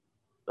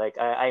 Like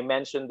I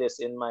mentioned this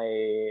in my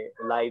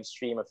live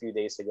stream a few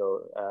days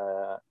ago.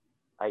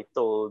 I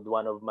told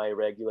one of my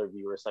regular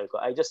viewers,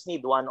 I just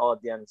need one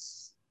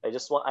audience. I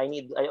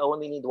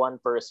only need one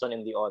person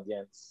in the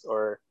audience,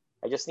 or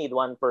I just need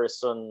one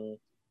person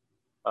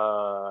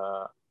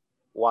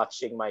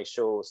watching my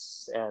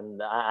shows,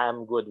 and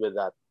I'm good with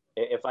that.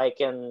 If I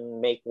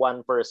can make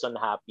one person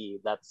happy,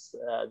 that's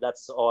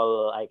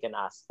all I can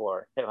ask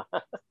for.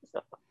 So,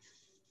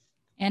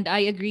 And I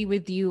agree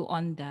with you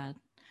on that.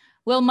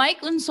 Well, Mike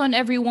Unson,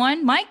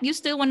 everyone. Mike, do you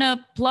still want to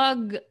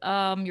plug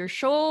your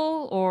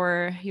show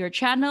or your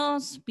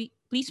channels?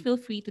 Please feel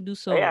free to do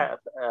so. yeah,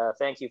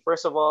 thank you.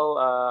 First of all,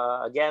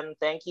 again,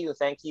 thank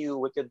you,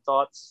 Wicked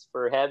Thoughts,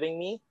 for having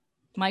me.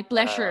 My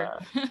pleasure.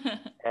 Uh,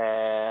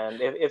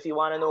 and if you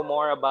want to know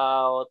more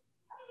about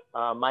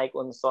Mike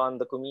Unson,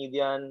 the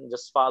comedian,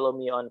 just follow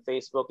me on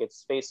Facebook.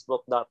 It's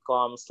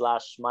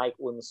facebook.com/Mike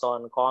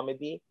Unson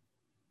Comedy.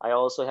 I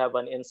also have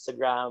an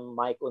Instagram,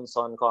 Mike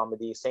Unson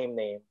Comedy, same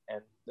name.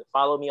 And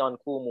follow me on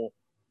Kumu.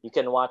 You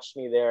can watch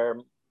me there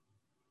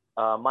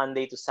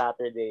Monday to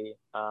Saturday,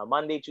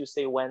 Monday,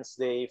 Tuesday,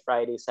 Wednesday,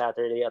 Friday,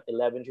 Saturday at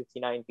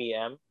 11:59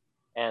 p.m.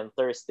 and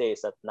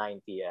Thursdays at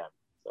 9 p.m.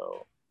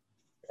 So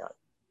yeah,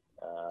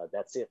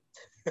 that's it.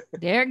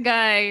 There,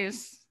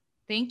 guys.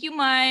 Thank you,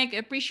 Mike.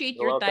 Appreciate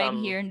You're your time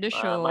welcome. here in the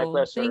My show.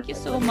 pleasure. Thank you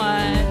My so pleasure.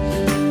 much.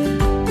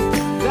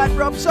 That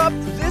wraps up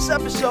this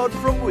episode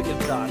from Wicked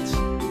Thoughts.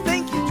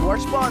 Thank you to our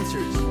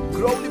sponsors,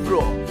 Grow Libro,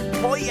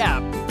 Hoy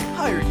App,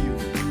 Hire You,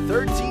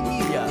 13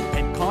 Media,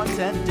 and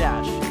Content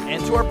Dash,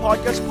 and to our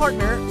podcast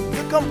partner,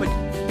 The Company.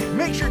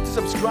 Make sure to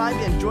subscribe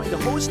and join the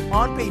host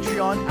on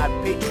Patreon at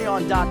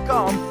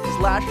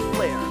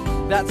patreon.com/Flair.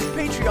 That's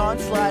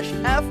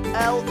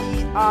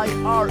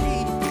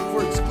Patreon/FLEIRE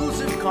for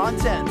exclusive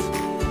content.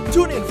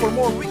 Tune in for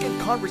more Wicked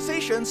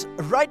conversations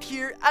right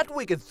here at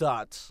Wicked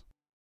Thoughts.